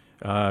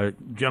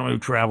gentleman who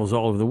travels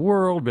all over the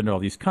world, been to all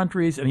these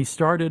countries, and he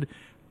started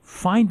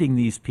finding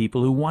these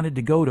people who wanted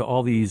to go to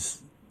all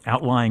these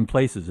outlying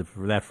places, if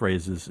that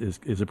phrase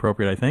is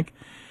appropriate, I think.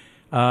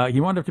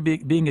 He wound up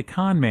being a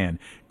con man.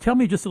 Tell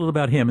me just a little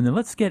about him, and then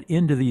let's get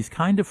into these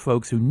kind of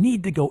folks who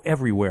need to go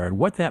everywhere and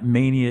what that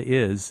mania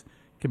is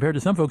compared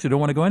to some folks who don't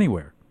want to go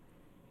anywhere.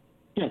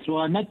 Yes, well,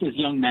 I met this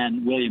young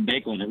man, William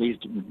Bakelin, at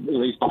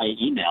least by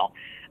email,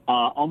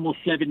 almost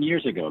 7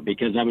 years ago,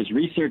 because I was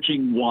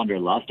researching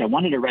wanderlust. I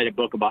wanted to write a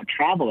book about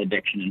travel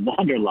addiction and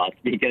wanderlust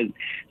because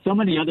so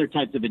many other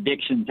types of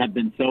addictions have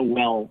been so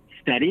well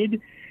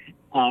studied.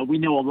 We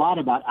know a lot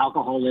about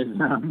alcoholism,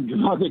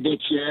 drug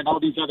addiction, all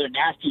these other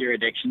nastier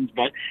addictions,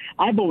 but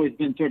I've always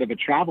been sort of a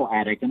travel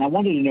addict, and I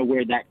wanted to know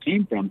where that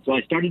came from. So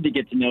I started to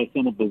get to know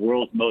some of the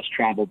world's most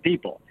traveled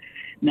people.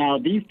 Now,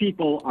 these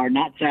people are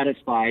not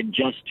satisfied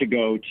just to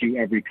go to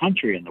every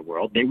country in the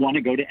world. They want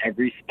to go to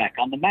every speck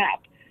on the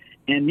map.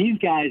 And these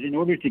guys, in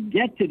order to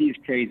get to these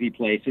crazy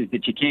places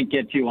that you can't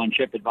get to on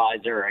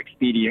TripAdvisor or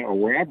Expedia or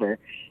wherever,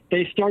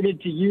 they started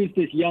to use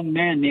this young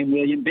man named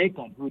William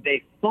Bakelin, who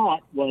they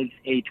thought was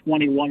a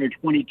 21 or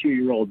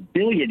 22-year-old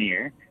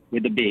billionaire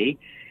with a B,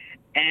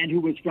 and who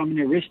was from an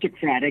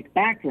aristocratic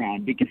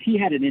background because he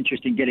had an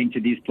interest in getting to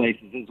these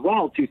places as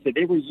well, too. So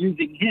they were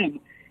using him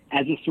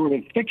as a sort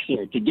of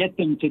fixer to get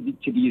them to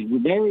these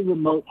very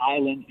remote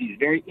islands, these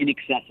very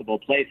inaccessible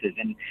places.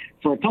 And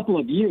for a couple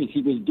of years,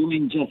 he was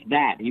doing just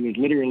that. He was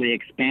literally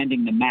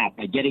expanding the map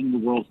by getting the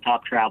world's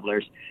top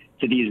travelers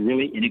to these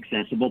really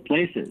inaccessible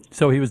places.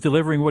 So he was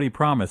delivering what he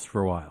promised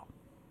for a while.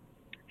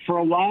 For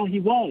a while, he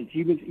was.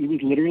 He was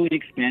literally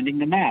expanding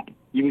the map.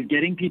 He was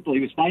getting people.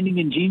 He was finding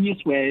ingenious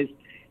ways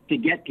to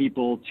get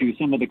people to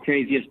some of the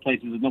craziest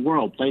places in the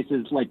world.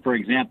 Places like, for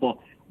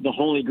example, the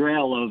holy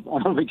grail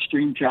of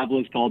extreme travel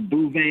is called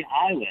Bouvet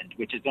Island,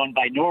 which is owned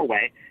by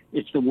Norway.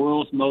 It's the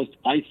world's most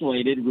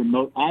isolated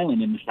remote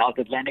island in the South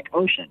Atlantic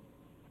Ocean.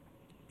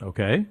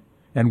 Okay.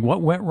 And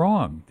what went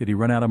wrong? Did he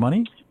run out of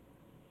money?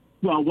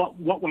 Well,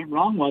 what went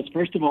wrong was,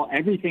 first of all,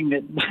 everything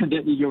that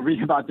you'll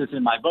read about this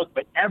in my book,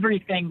 but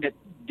everything that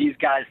these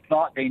guys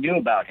thought they knew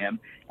about him,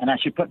 and I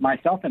should put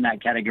myself in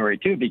that category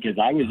too, because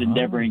I was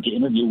endeavoring to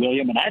interview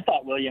William, and I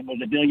thought William was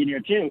a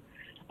billionaire too.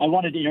 I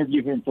wanted to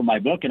interview him for my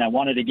book, and I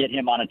wanted to get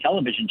him on a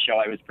television show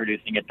I was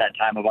producing at that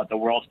time about the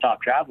world's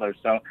top travelers.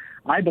 So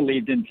I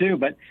believed him too,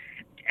 but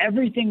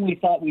everything we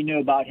thought we knew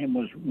about him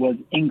was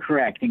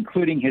incorrect,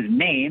 including his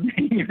name.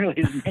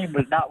 His name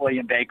was not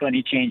William Bakelin.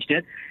 He changed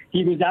it.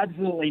 He was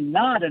absolutely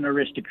not an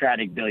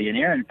aristocratic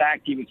billionaire. In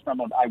fact, he was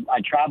from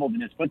I traveled in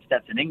his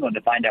footsteps in England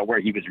to find out where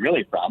he was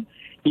really from.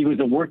 He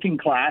was a working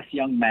class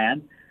young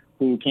man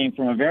who came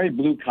from a very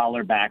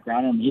blue-collar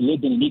background, and he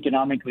lived in an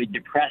economically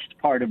depressed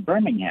part of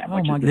Birmingham,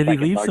 which is the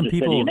second largest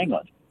city in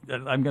England.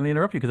 I'm going to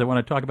interrupt you because I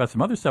want to talk about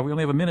some other stuff. We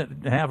only have a minute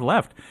and a half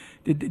left.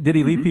 Did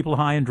he leave people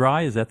high and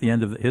dry? Is that the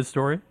end of his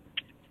story?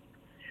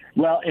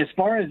 Well, as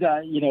far as,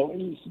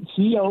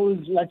 he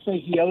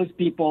owes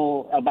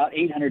people about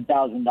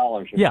 $800,000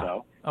 or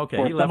so. Okay,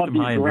 he left them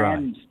high and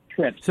dry.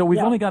 Trips. So we've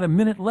only got a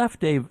minute left,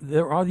 Dave.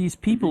 There are these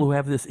people who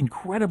have this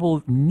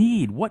incredible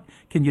need. What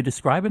can you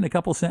describe in a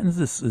couple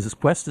sentences? This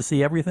quest to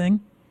see everything?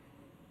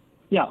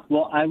 Yeah,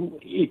 well,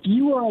 if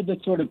you are the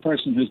sort of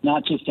person who's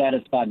not just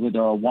satisfied with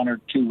a 1 or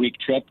 2 week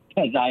trip,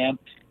 as I am,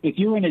 if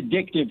you're an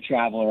addictive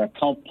traveler, a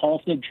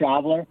compulsive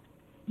traveler,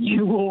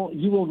 you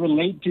will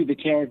relate to the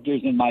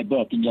characters in my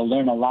book, and you'll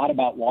learn a lot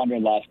about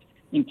wanderlust,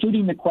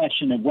 including the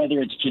question of whether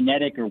it's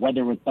genetic or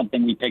whether it's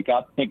something we picked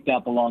up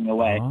along the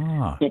way.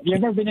 So if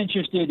you've ever been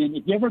interested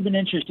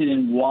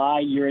in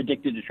why you're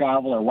addicted to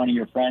travel, or one of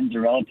your friends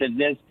or relatives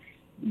is,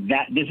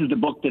 this is the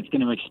book that's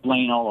going to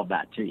explain all of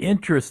that to you.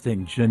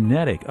 Interesting.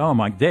 Genetic. Oh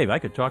my, Dave, I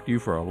could talk to you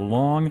for a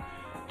long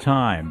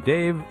time.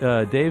 Dave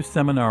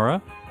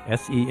Seminara,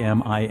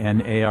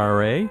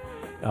 Seminara,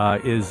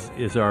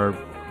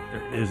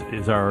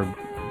 is our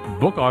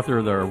book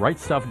author, the Right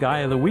Stuff Guy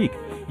of the Week.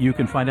 You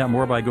can find out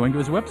more by going to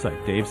his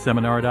website,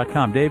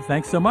 daveseminara.com. Dave,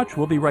 thanks so much.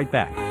 We'll be right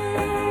back.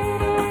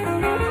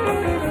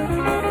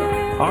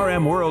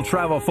 RM World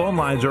Travel phone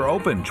lines are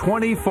open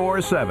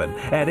 24/7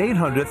 at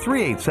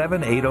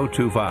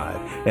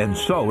 800-387-8025. And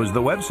so is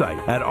the website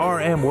at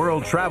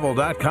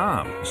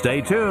rmworldtravel.com.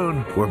 Stay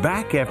tuned. We're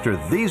back after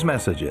these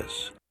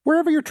messages.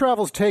 Wherever your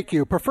travels take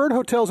you, Preferred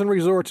Hotels and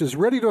Resorts is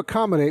ready to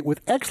accommodate with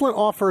excellent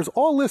offers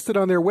all listed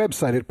on their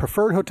website at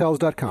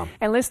preferredhotels.com.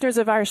 And listeners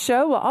of our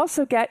show will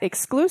also get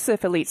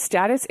exclusive elite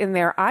status in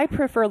their I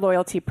Prefer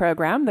loyalty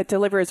program that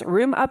delivers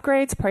room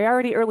upgrades,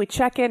 priority early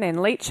check-in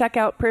and late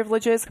checkout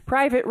privileges,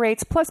 private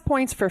rates, plus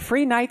points for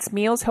free nights,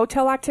 meals,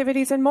 hotel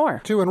activities, and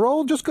more. To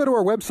enroll, just go to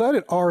our website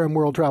at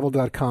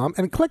rmworldtravel.com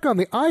and click on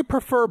the I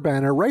Prefer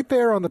banner right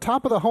there on the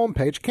top of the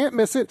homepage. Can't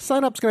miss it.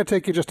 Sign-up's going to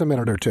take you just a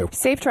minute or two.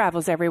 Safe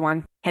travels,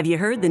 everyone. Have you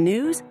heard the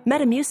news?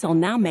 Metamucil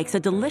now makes a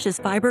delicious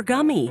fiber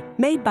gummy.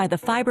 Made by the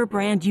fiber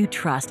brand you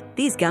trust,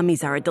 these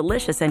gummies are a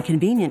delicious and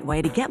convenient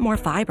way to get more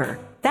fiber.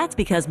 That's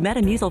because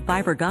Metamucil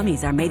fiber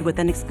gummies are made with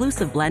an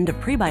exclusive blend of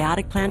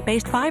prebiotic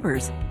plant-based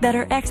fibers that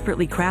are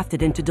expertly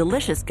crafted into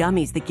delicious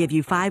gummies that give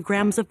you 5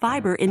 grams of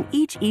fiber in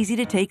each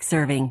easy-to-take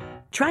serving.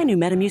 Try new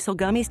Metamucil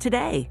gummies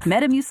today.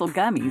 Metamucil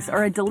gummies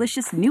are a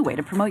delicious new way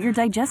to promote your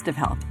digestive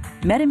health.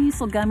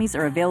 Metamucil gummies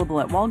are available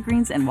at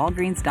Walgreens and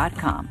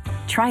Walgreens.com.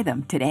 Try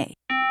them today.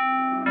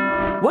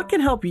 What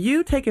can help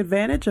you take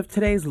advantage of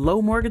today's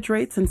low mortgage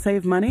rates and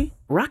save money?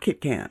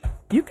 Rocket can.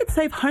 You could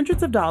save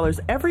hundreds of dollars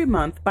every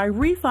month by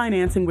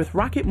refinancing with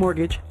Rocket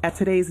Mortgage at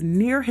today's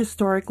near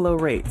historic low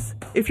rates.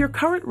 If your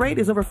current rate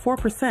is over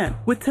 4%,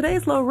 with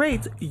today's low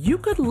rates, you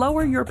could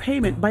lower your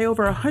payment by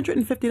over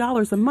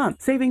 $150 a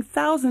month, saving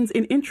thousands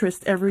in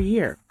interest every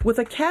year. With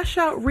a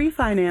cash-out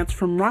refinance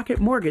from Rocket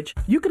Mortgage,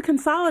 you could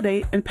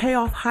consolidate and pay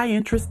off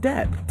high-interest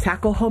debt,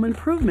 tackle home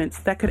improvements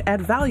that could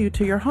add value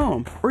to your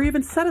home, or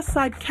even set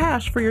aside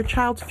cash for your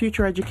child's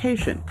future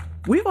education.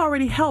 We've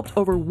already helped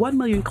over 1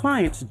 million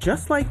clients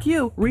just like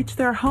you reach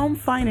their home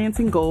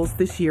financing goals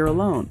this year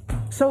alone.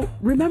 So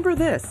remember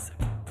this.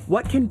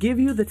 What can give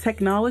you the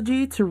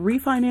technology to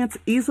refinance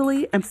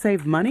easily and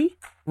save money?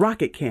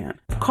 Rocket can.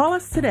 Call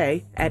us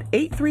today at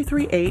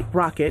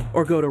 8338-ROCKET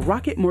or go to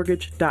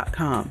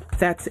rocketmortgage.com.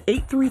 That's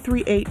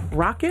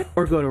 8338-ROCKET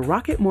or go to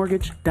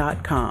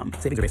rocketmortgage.com.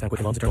 Savings are based on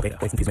quick loans, internal data.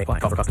 Points and fees may apply.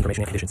 Call for cost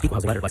information and conditions. Equal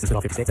housing lender. Licensed in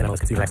all 50 states.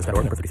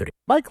 NMLS-Consumer.org. Number 3030.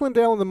 Mike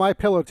Lindell and the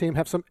MyPillow team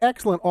have some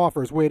excellent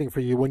offers waiting for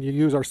you when you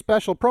use our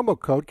special promo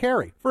code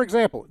CARRY. For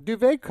example,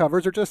 duvet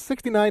covers are just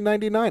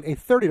 $69.99, a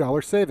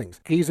 $30 savings.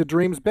 Giza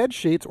Dreams bed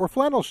sheets or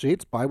flannel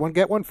sheets, buy one,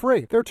 get one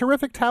free. Their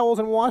terrific towels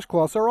and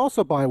washcloths are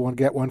also buy one,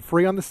 get one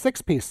free on the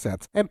 6-piece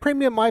sets. And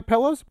premium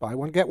MyPillows, buy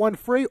one, get one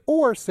free,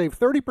 or save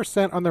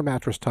 30% on their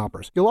mattress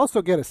toppers. You'll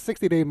also get a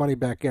 60-day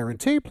money-back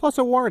guarantee plus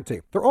a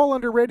warranty. They're all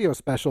under radio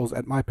specials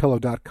at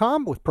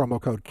MyPillow.com with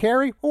promo code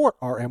CARRY or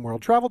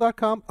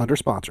rmworldtravel.com under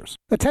sponsors.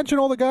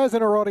 Attention all the guys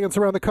in our audience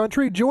around the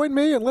country, join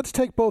me and let's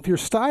take both your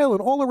style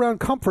and all-around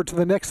comfort to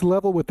the next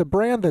level with the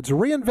brand that's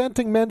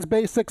reinventing men's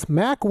basics,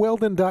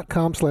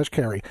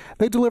 MackWeldon.com/carry.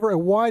 They deliver a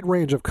wide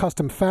range of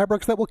custom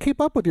fabrics that will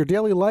keep up with your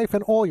daily life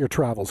and all your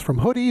travels, from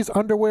hoodies,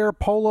 underwear,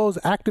 polos,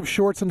 active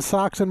shorts and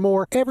socks and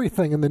more.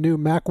 Everything in the new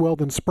Mack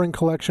Weldon Spring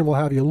Collection will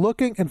have you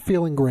looking and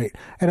feeling great.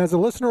 And as a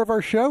listener of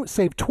our show,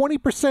 save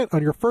 20%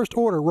 on your first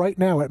order right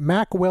now at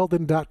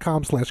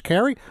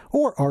MackWeldon.com/carry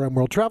or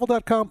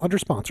rmworldtravel.com under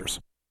sponsors.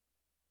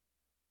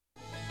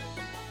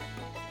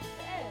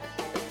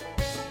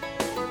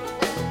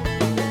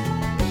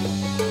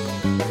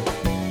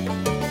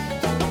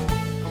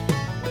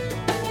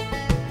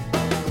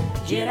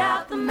 Get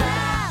out the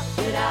map,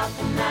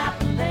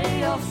 and lay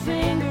your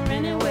finger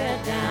anywhere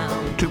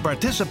down. To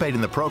participate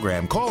in the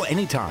program, call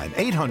anytime,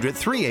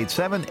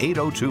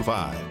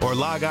 800-387-8025, or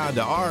log on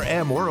to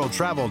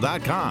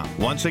rmworldtravel.com.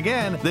 Once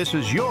again, this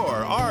is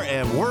your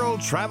RM World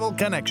Travel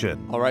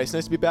Connection. All right, it's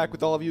nice to be back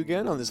with all of you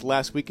again on this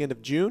last weekend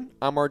of June.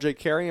 I'm RJ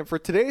Carey, and for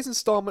today's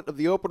installment of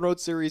the Open Road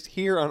series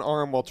here on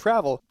RM World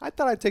Travel, I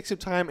thought I'd take some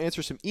time and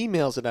answer some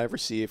emails that I've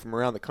received from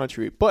around the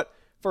country. But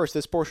first,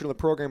 this portion of the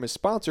program is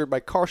sponsored by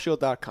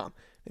CarShield.com.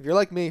 If you're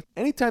like me,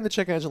 anytime the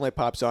check engine light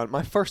pops on,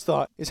 my first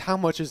thought is how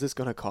much is this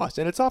going to cost?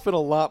 And it's often a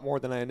lot more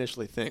than I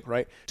initially think,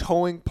 right?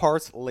 Towing,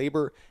 parts,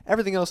 labor,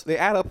 everything else, they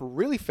add up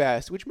really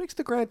fast, which makes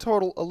the grand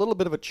total a little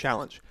bit of a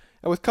challenge.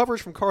 And with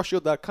coverage from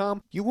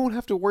CarShield.com, you won't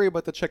have to worry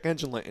about the check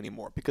engine light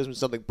anymore, because when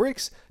something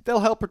breaks,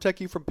 they'll help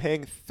protect you from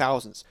paying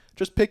thousands.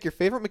 Just pick your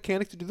favorite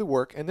mechanic to do the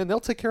work, and then they'll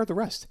take care of the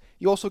rest.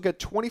 You also get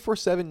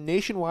 24/7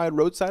 nationwide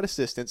roadside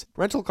assistance,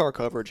 rental car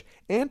coverage,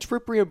 and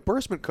trip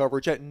reimbursement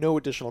coverage at no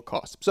additional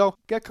cost. So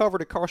get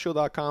covered at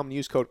CarShield.com and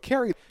use code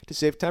CARRY to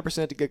save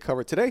 10% to get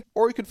covered today,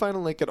 or you can find a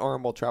link at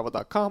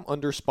rmworldtravel.com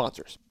under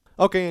sponsors.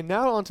 Okay, and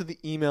now on to the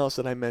emails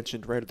that I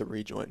mentioned right at the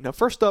rejoin. Now,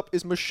 first up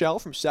is Michelle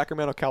from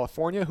Sacramento,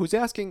 California, who's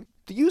asking,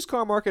 the used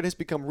car market has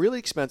become really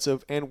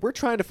expensive, and we're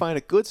trying to find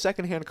a good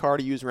secondhand car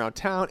to use around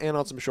town and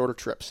on some shorter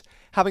trips.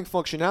 Having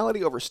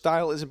functionality over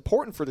style is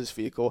important for this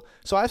vehicle,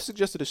 so I've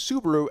suggested a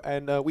Subaru,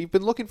 and we've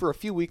been looking for a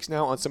few weeks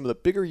now on some of the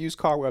bigger used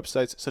car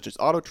websites such as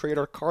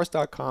AutoTrader,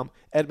 Cars.com,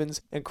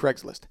 Edmunds, and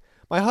Craigslist.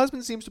 My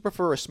husband seems to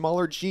prefer a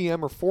smaller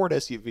GM or Ford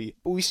SUV,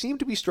 but we seem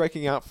to be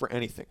striking out for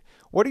anything.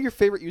 What are your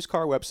favorite used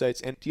car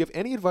websites, and do you have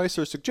any advice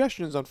or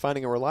suggestions on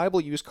finding a reliable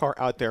used car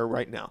out there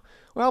right now?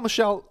 Well,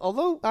 Michelle,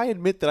 although I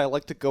admit that I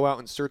like to go out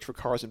and search for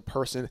cars in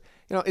person,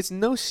 it's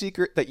no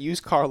secret that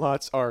used car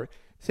lots are,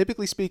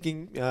 typically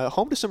speaking,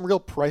 home to some real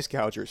price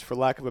gougers, for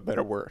lack of a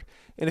better word.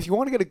 And if you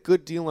want to get a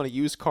good deal on a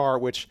used car,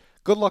 which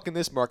good luck in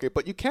this market,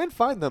 but you can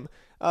find them,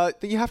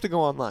 then you have to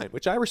go online,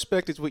 which I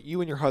respect is what you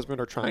and your husband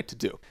are trying to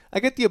do. I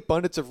get the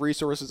abundance of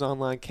resources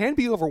online can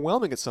be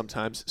overwhelming at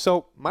sometimes,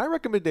 so my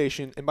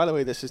recommendation, and by the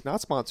way, this is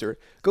not sponsored,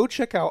 go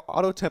check out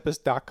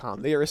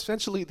Autotempest.com. They are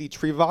essentially the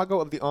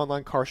Trivago of the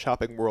online car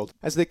shopping world,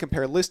 as they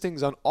compare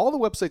listings on all the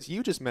websites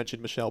you just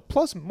mentioned, Michelle,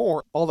 plus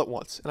more all at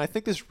once. And I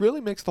think this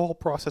really makes the whole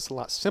process a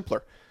lot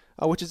simpler.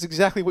 Which is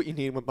exactly what you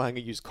need when buying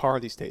a used car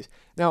these days.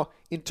 Now,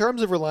 in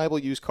terms of reliable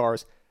used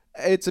cars,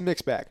 it's a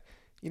mixed bag.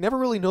 You never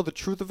really know the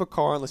truth of a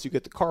car unless you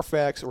get the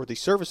Carfax or the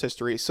service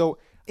history, so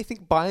I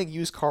think buying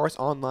used cars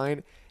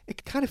online, it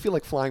can kind of feel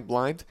like flying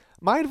blind.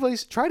 My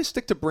advice, try to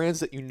stick to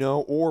brands that you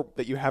know or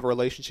that you have a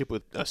relationship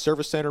with a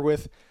service center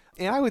with.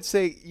 And I would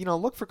say,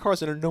 look for cars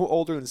that are no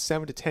older than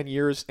 7 to 10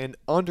 years and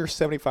under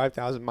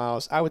 75,000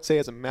 miles, I would say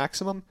as a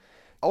maximum.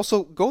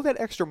 Also, go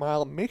that extra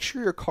mile. Make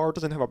sure your car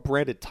doesn't have a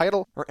branded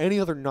title or any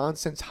other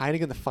nonsense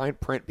hiding in the fine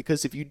print,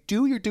 because if you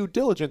do your due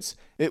diligence,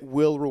 it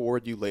will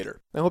reward you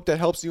later. I hope that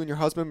helps you and your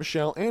husband,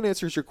 Michelle, and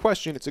answers your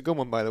question. It's a good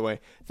one, by the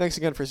way. Thanks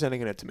again for sending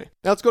it in to me.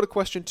 Now let's go to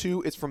question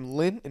 2. It's from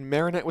Lynn in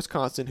Marinette,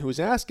 Wisconsin, who is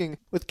asking,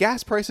 with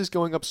gas prices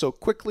going up so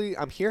quickly,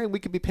 I'm hearing we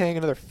could be paying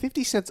another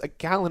 50 cents a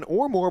gallon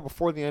or more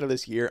before the end of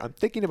this year. I'm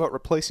thinking about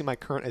replacing my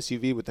current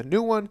SUV with a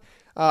new one.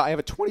 I have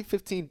a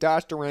 2015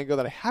 Dodge Durango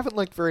that I haven't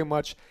liked very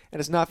much and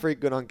is not very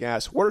good on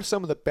gas. What are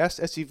some of the best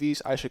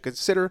SUVs I should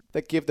consider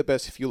that give the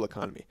best fuel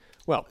economy?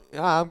 Well,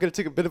 I'm going to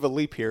take a bit of a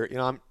leap here.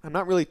 I'm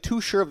not really too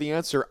sure of the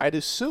answer. I'd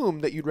assume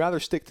that you'd rather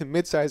stick to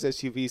midsize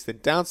SUVs than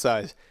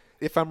downsize.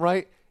 If I'm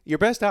right, your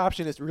best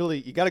option is really,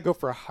 you got to go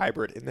for a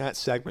hybrid in that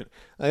segment.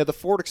 The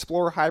Ford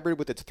Explorer hybrid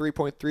with its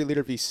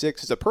 3.3-liter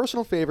V6 is a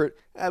personal favorite,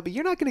 but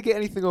you're not going to get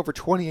anything over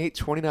 28,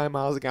 29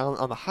 miles a gallon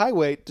on the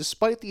highway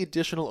despite the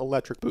additional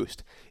electric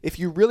boost. If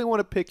you really want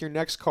to pick your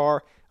next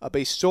car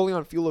based solely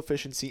on fuel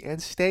efficiency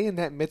and stay in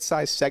that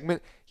midsize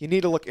segment, you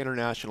need to look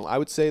international. I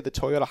would say the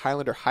Toyota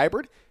Highlander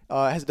hybrid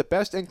has the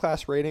best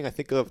in-class rating, I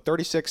think, of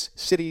 36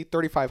 city,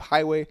 35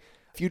 highway.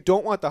 If you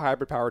don't want the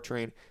hybrid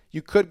powertrain,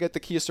 you could get the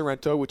Kia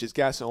Sorento, which is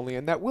gas only,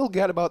 and that will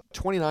get about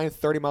 29,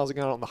 30 miles a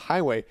gallon on the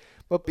highway.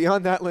 But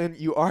beyond that, Lynn,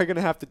 you are going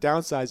to have to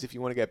downsize if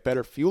you want to get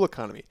better fuel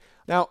economy.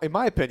 Now, in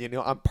my opinion,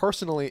 I'm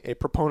personally a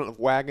proponent of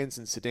wagons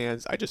and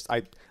sedans.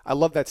 I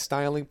love that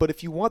styling. But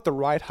if you want the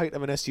ride height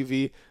of an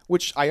SUV,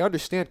 which I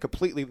understand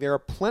completely, there are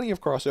plenty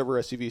of crossover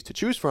SUVs to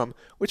choose from,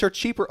 which are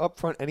cheaper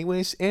upfront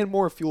anyways and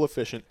more fuel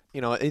efficient.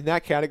 In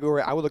that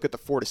category, I would look at the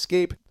Ford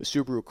Escape, the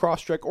Subaru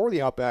Crosstrek, or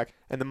the Outback,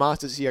 and the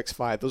Mazda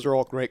CX-5. Those are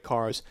all great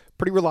cars,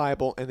 pretty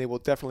reliable, and they will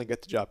definitely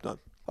get the job done.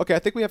 Okay, I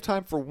think we have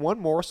time for one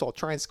more, so I'll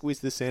try and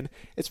squeeze this in.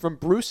 It's from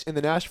Bruce in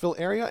the Nashville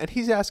area, and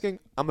he's asking,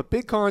 I'm a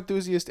big car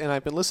enthusiast, and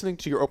I've been listening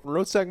to your open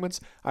road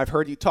segments. I've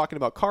heard you talking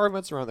about car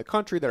events around the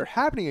country that are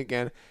happening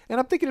again, and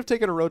I'm thinking of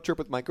taking a road trip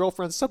with my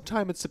girlfriend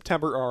sometime in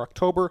September or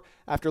October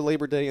after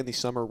Labor Day and the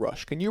summer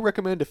rush. Can you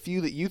recommend a few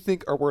that you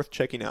think are worth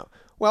checking out?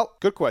 Well,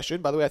 good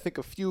question. By the way, I think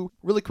a few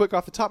really quick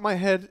off the top of my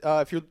head.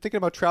 If you're thinking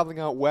about traveling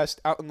out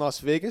west, out in Las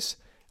Vegas,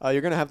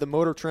 you're going to have the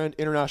Motor Trend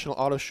International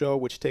Auto Show,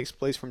 which takes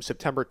place from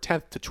September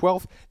 10th to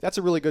 12th. That's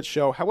a really good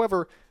show.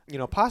 However,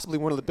 possibly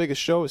one of the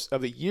biggest shows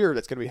of the year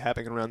that's going to be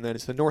happening around then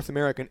is the North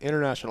American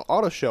International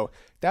Auto Show.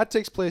 That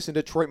takes place in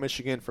Detroit,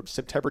 Michigan from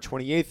September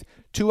 28th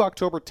to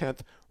October 10th.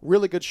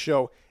 Really good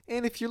show.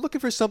 And if you're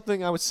looking for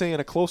something, I would say, in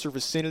a closer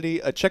vicinity,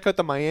 check out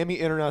the Miami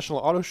International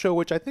Auto Show,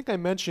 which I think I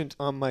mentioned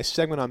on my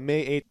segment on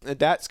May 8th.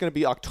 That's going to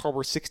be October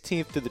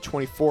 16th to the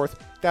 24th.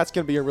 That's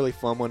going to be a really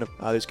fun one.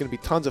 There's going to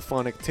be tons of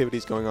fun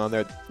activities going on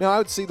there. Now, I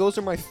would say those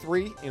are my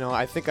 3.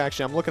 I think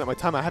actually I'm looking at my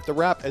time. I have to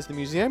wrap as the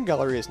museum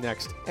gallery is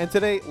next. And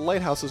today,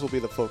 lighthouses will be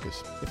the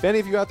focus. If any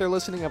of you out there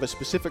listening have a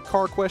specific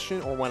car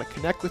question or want to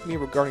connect with me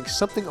regarding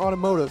something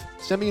automotive,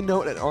 send me a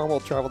note at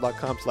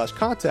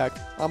rmworldtravel.com/contact.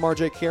 I'm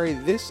RJ Carey.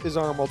 This is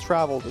RM World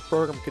Travel. The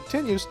program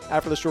continues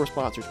after the short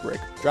sponsors break.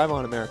 Drive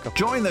on, America.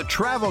 Join the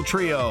Travel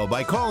Trio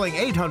by calling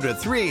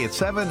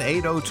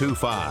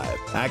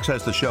 800-387-8025.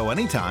 Access the show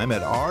anytime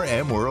at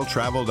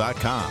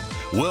rmworldtravel.com.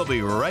 We'll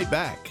be right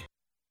back.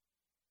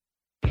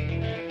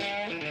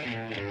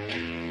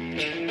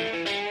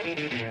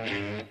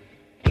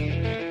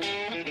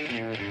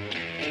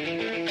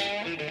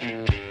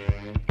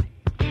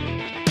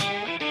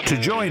 To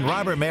join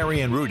Robert,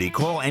 Mary, and Rudy,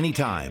 call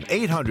anytime,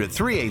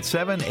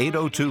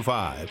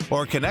 800-387-8025,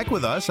 or connect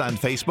with us on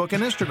Facebook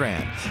and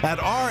Instagram at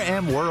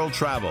RM World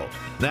Travel.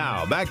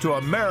 Now, back to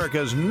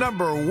America's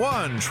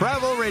 #1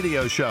 travel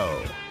radio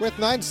show. With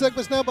 9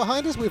 segments now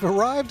behind us, we've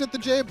arrived at the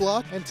J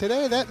Block, and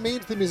today that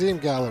means the Museum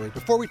Gallery.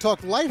 Before we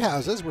talk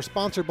lighthouses, we're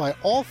sponsored by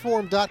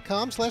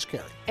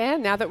allforum.com/Carrie.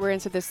 And now that we're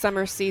into the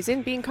summer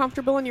season, being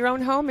comfortable in your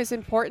own home is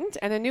important,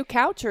 and a new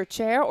couch or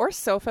chair or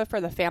sofa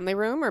for the family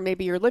room, or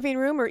maybe your living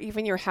room, or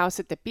even your house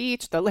at the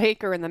beach, the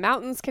lake, or in the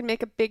mountains can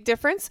make a big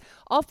difference.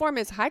 Allform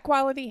is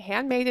high-quality,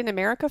 handmade in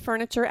America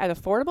furniture at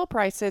affordable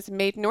prices,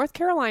 made in North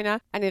Carolina,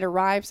 and it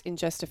arrives in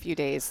just a few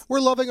days.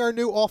 We're loving our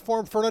new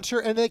Allform furniture,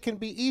 and they can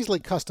be easily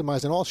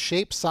customized in all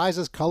shapes,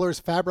 sizes,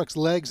 colors, fabrics,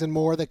 legs, and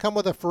more. They come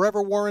with a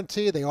forever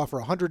warranty. They offer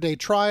a 100-day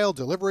trial.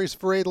 Delivery's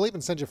free. They'll even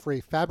send you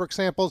free fabric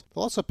samples.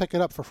 They'll also pick it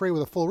up for free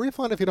with a full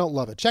refund if you don't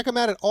love it. Check them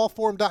out at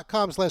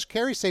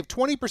allform.com/Carrie. Save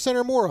 20%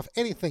 or more off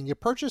anything you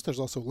purchase. There's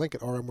also a link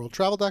at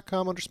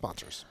rmworldtravel.com under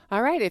sponsors.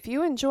 All right, if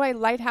you enjoy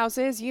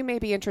lighthouses, you may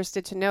be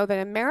interested to know that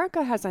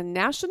America has a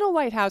National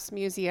Lighthouse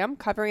Museum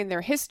covering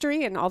their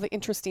history and all the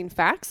interesting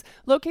facts.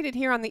 Located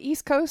here on the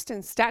East Coast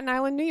in Staten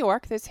Island, New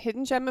York, this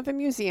hidden gem of a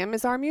museum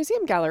is our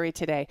museum gallery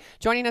today.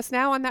 Joining us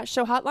now on that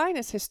show hotline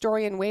is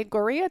historian Wade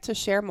Goria to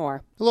share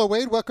more. Hello,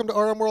 Wade. Welcome to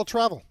RM World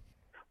Travel.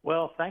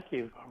 Well, thank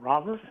you,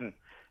 Robert and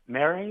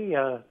Mary.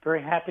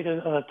 Very happy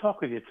to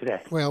talk with you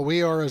today. Well,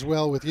 we are as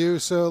well with you.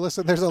 So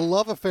listen, there's a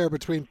love affair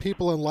between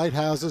people and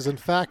lighthouses. In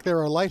fact, there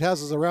are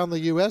lighthouses around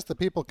the U.S. that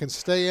people can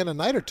stay in a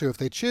night or two if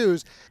they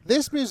choose.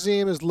 This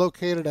museum is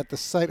located at the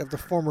site of the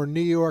former New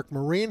York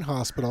Marine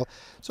Hospital.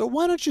 So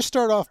why don't you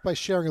start off by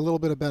sharing a little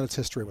bit about its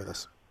history with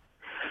us?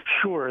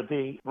 Sure.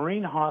 The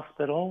Marine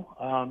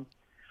Hospital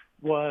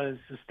was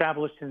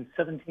established in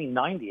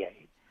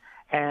 1798,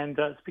 and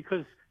it's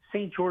because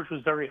St. George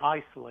was very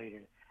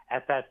isolated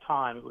at that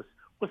time. It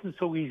wasn't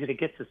so easy to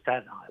get to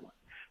Staten Island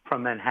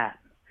from Manhattan.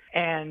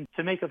 And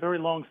to make a very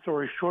long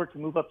story short, to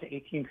move up to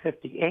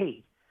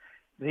 1858,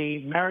 the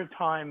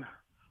Maritime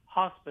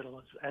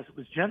Hospital, as it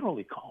was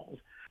generally called,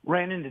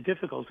 ran into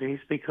difficulties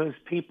because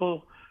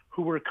people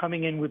who were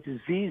coming in with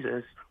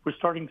diseases were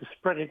starting to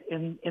spread it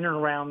in and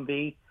around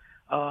the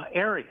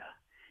area.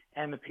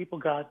 And the people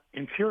got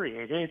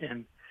infuriated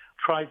and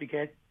tried to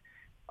get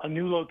a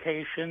new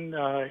location.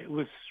 It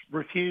was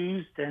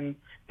refused, and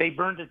they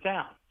burned it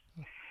down.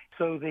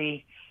 So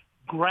the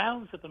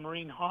grounds of the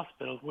Marine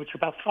Hospital, which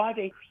about 5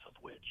 acres of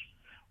which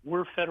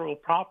were federal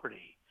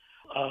property,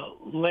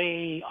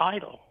 lay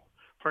idle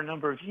for a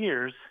number of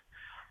years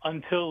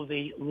until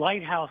the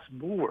Lighthouse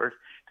Board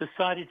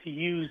decided to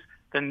use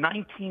the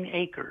 19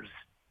 acres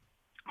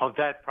of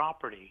that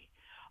property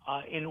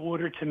in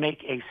order to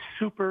make a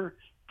super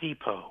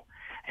depot.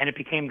 And it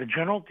became the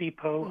general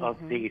depot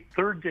of the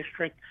 3rd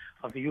District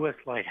of the U.S.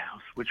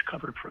 Lighthouse, which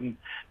covered from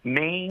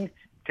Maine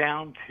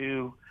down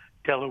to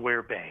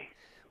Delaware Bay.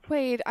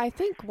 Wade, I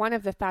think one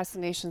of the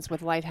fascinations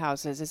with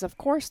lighthouses is, of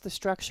course, the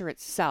structure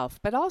itself,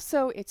 but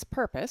also its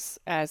purpose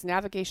as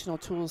navigational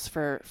tools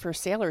for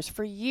sailors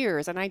for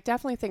years. And I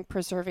definitely think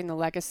preserving the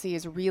legacy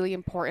is really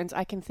important.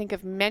 I can think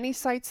of many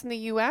sites in the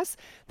U.S.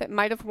 that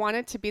might have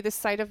wanted to be the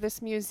site of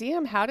this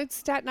museum. How did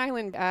Staten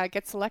Island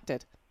get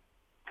selected?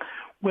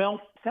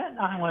 Well, Staten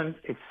Island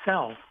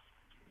itself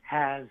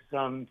has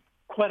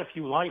quite a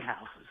few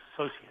lighthouses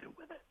associated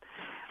with it.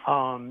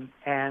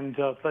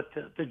 But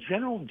the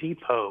General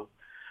Depot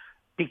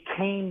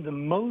became the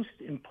most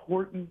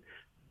important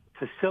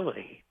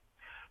facility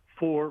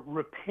for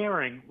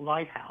repairing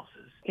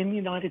lighthouses in the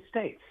United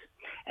States.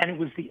 And it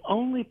was the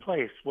only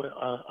place, where,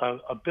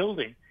 a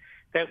building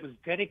that was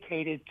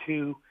dedicated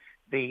to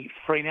the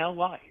Fresnel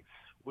lights,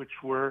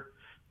 which were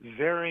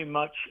very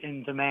much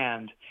in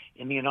demand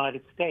in the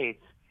United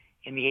States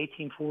in the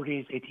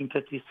 1840s,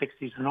 1850s,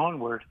 60s, and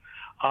onward.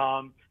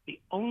 The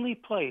only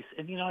place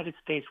in the United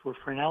States where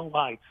Fresnel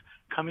lights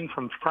coming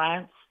from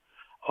France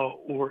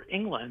or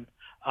England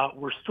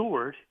were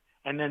stored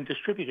and then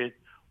distributed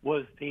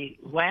was the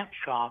lamp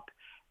shop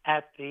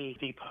at the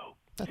depot.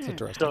 That's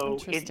interesting. So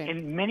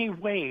in many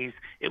ways,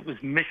 it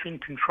was mission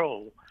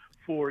control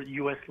for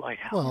U.S.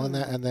 Lighthouse. Well,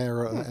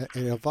 it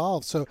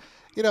evolved. So,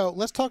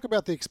 let's talk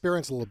about the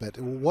experience a little bit.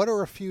 What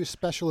are a few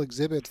special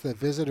exhibits that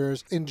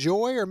visitors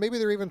enjoy, or maybe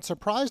they're even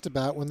surprised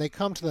about when they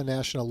come to the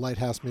National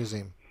Lighthouse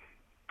Museum?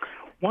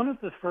 One of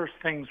the first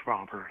things,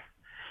 Robert,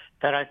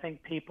 that I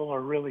think people are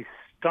really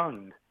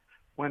stunned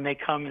when they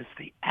come is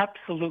the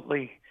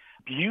absolutely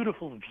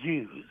beautiful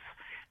views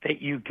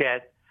that you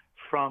get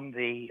from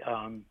the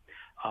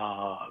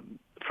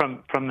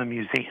from the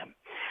museum.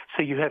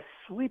 So you have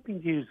sweeping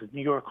views of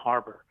New York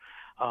Harbor.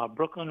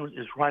 Brooklyn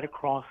is right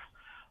across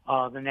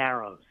the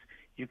Narrows.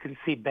 You can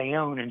see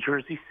Bayonne and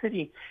Jersey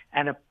City,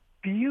 and a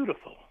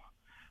beautiful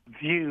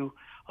view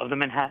of the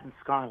Manhattan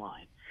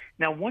skyline.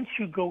 Now, once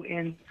you go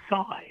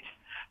inside,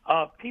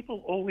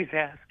 people always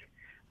ask,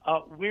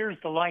 where's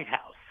the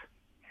lighthouse?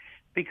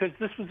 Because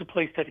this was a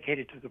place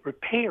dedicated to the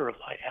repair of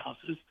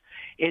lighthouses.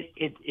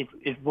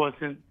 It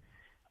wasn't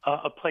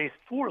a place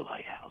for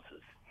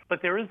lighthouses.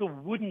 But there is a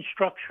wooden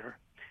structure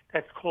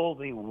that's called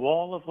the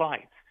Wall of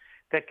Lights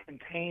that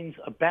contains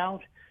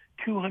about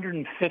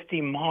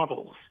 250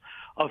 models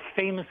of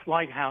famous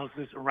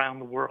lighthouses around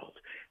the world.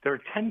 There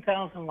are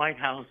 10,000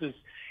 lighthouses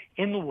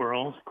in the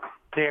world.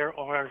 There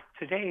are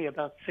today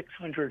about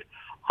 600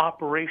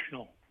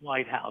 operational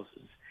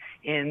lighthouses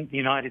in the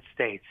United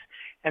States.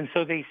 And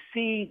so they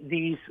see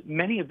these,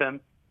 many of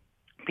them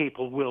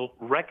people will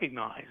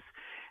recognize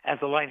as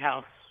a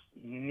lighthouse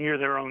near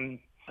their own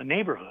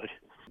neighborhood.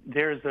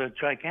 There's a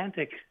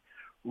gigantic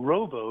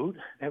rowboat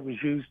that was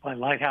used by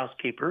lighthouse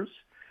keepers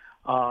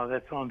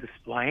that's on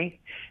display,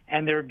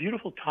 and there are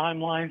beautiful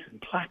timelines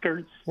and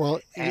placards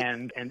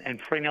and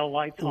Fresnel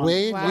lights on.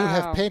 Wade, you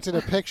have painted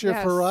a picture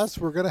for us.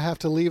 We're going to have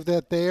to leave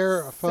that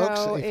there, folks.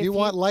 So if you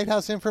want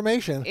lighthouse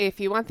information. If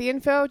you want the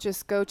info,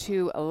 just go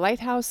to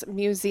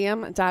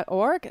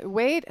lighthousemuseum.org.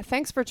 Wade,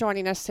 thanks for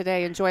joining us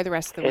today. Enjoy the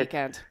rest of the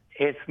weekend.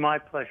 It's my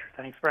pleasure.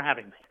 Thanks for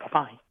having me.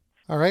 Bye-bye.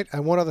 All right,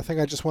 and one other thing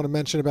I just want to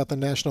mention about the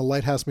National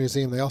Lighthouse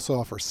Museum, they also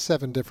offer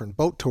 7 different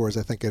boat tours,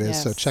 I think it is,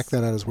 Yes. so check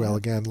that out as well.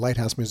 Again,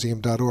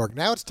 lighthousemuseum.org.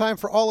 Now it's time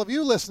for all of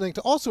you listening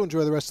to also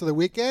enjoy the rest of the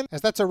weekend, as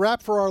that's a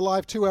wrap for our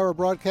live 2-hour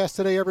broadcast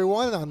today,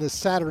 everyone, on this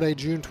Saturday,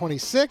 June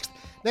 26th.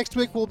 Next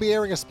week, we'll be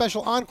airing a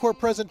special encore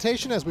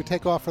presentation as we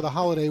take off for the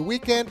holiday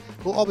weekend.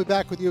 We'll all be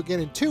back with you again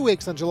in 2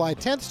 weeks on July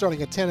 10th,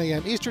 starting at 10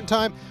 a.m. Eastern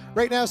Time.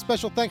 Right now,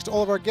 special thanks to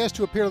all of our guests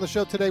who appeared on the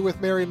show today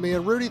with Mary and me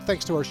and Rudy.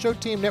 Thanks to our show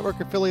team, network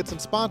affiliates, and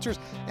sponsors,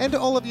 and to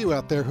all of you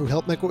out there who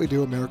help make what we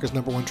do America's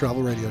 #1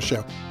 travel radio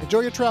show.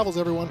 Enjoy your travels,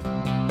 everyone.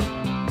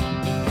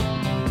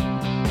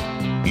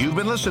 You've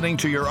been listening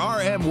to your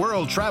RM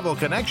World Travel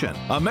Connection,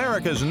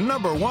 America's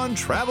 #1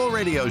 travel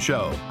radio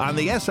show on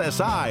the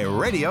SSI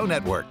Radio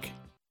Network.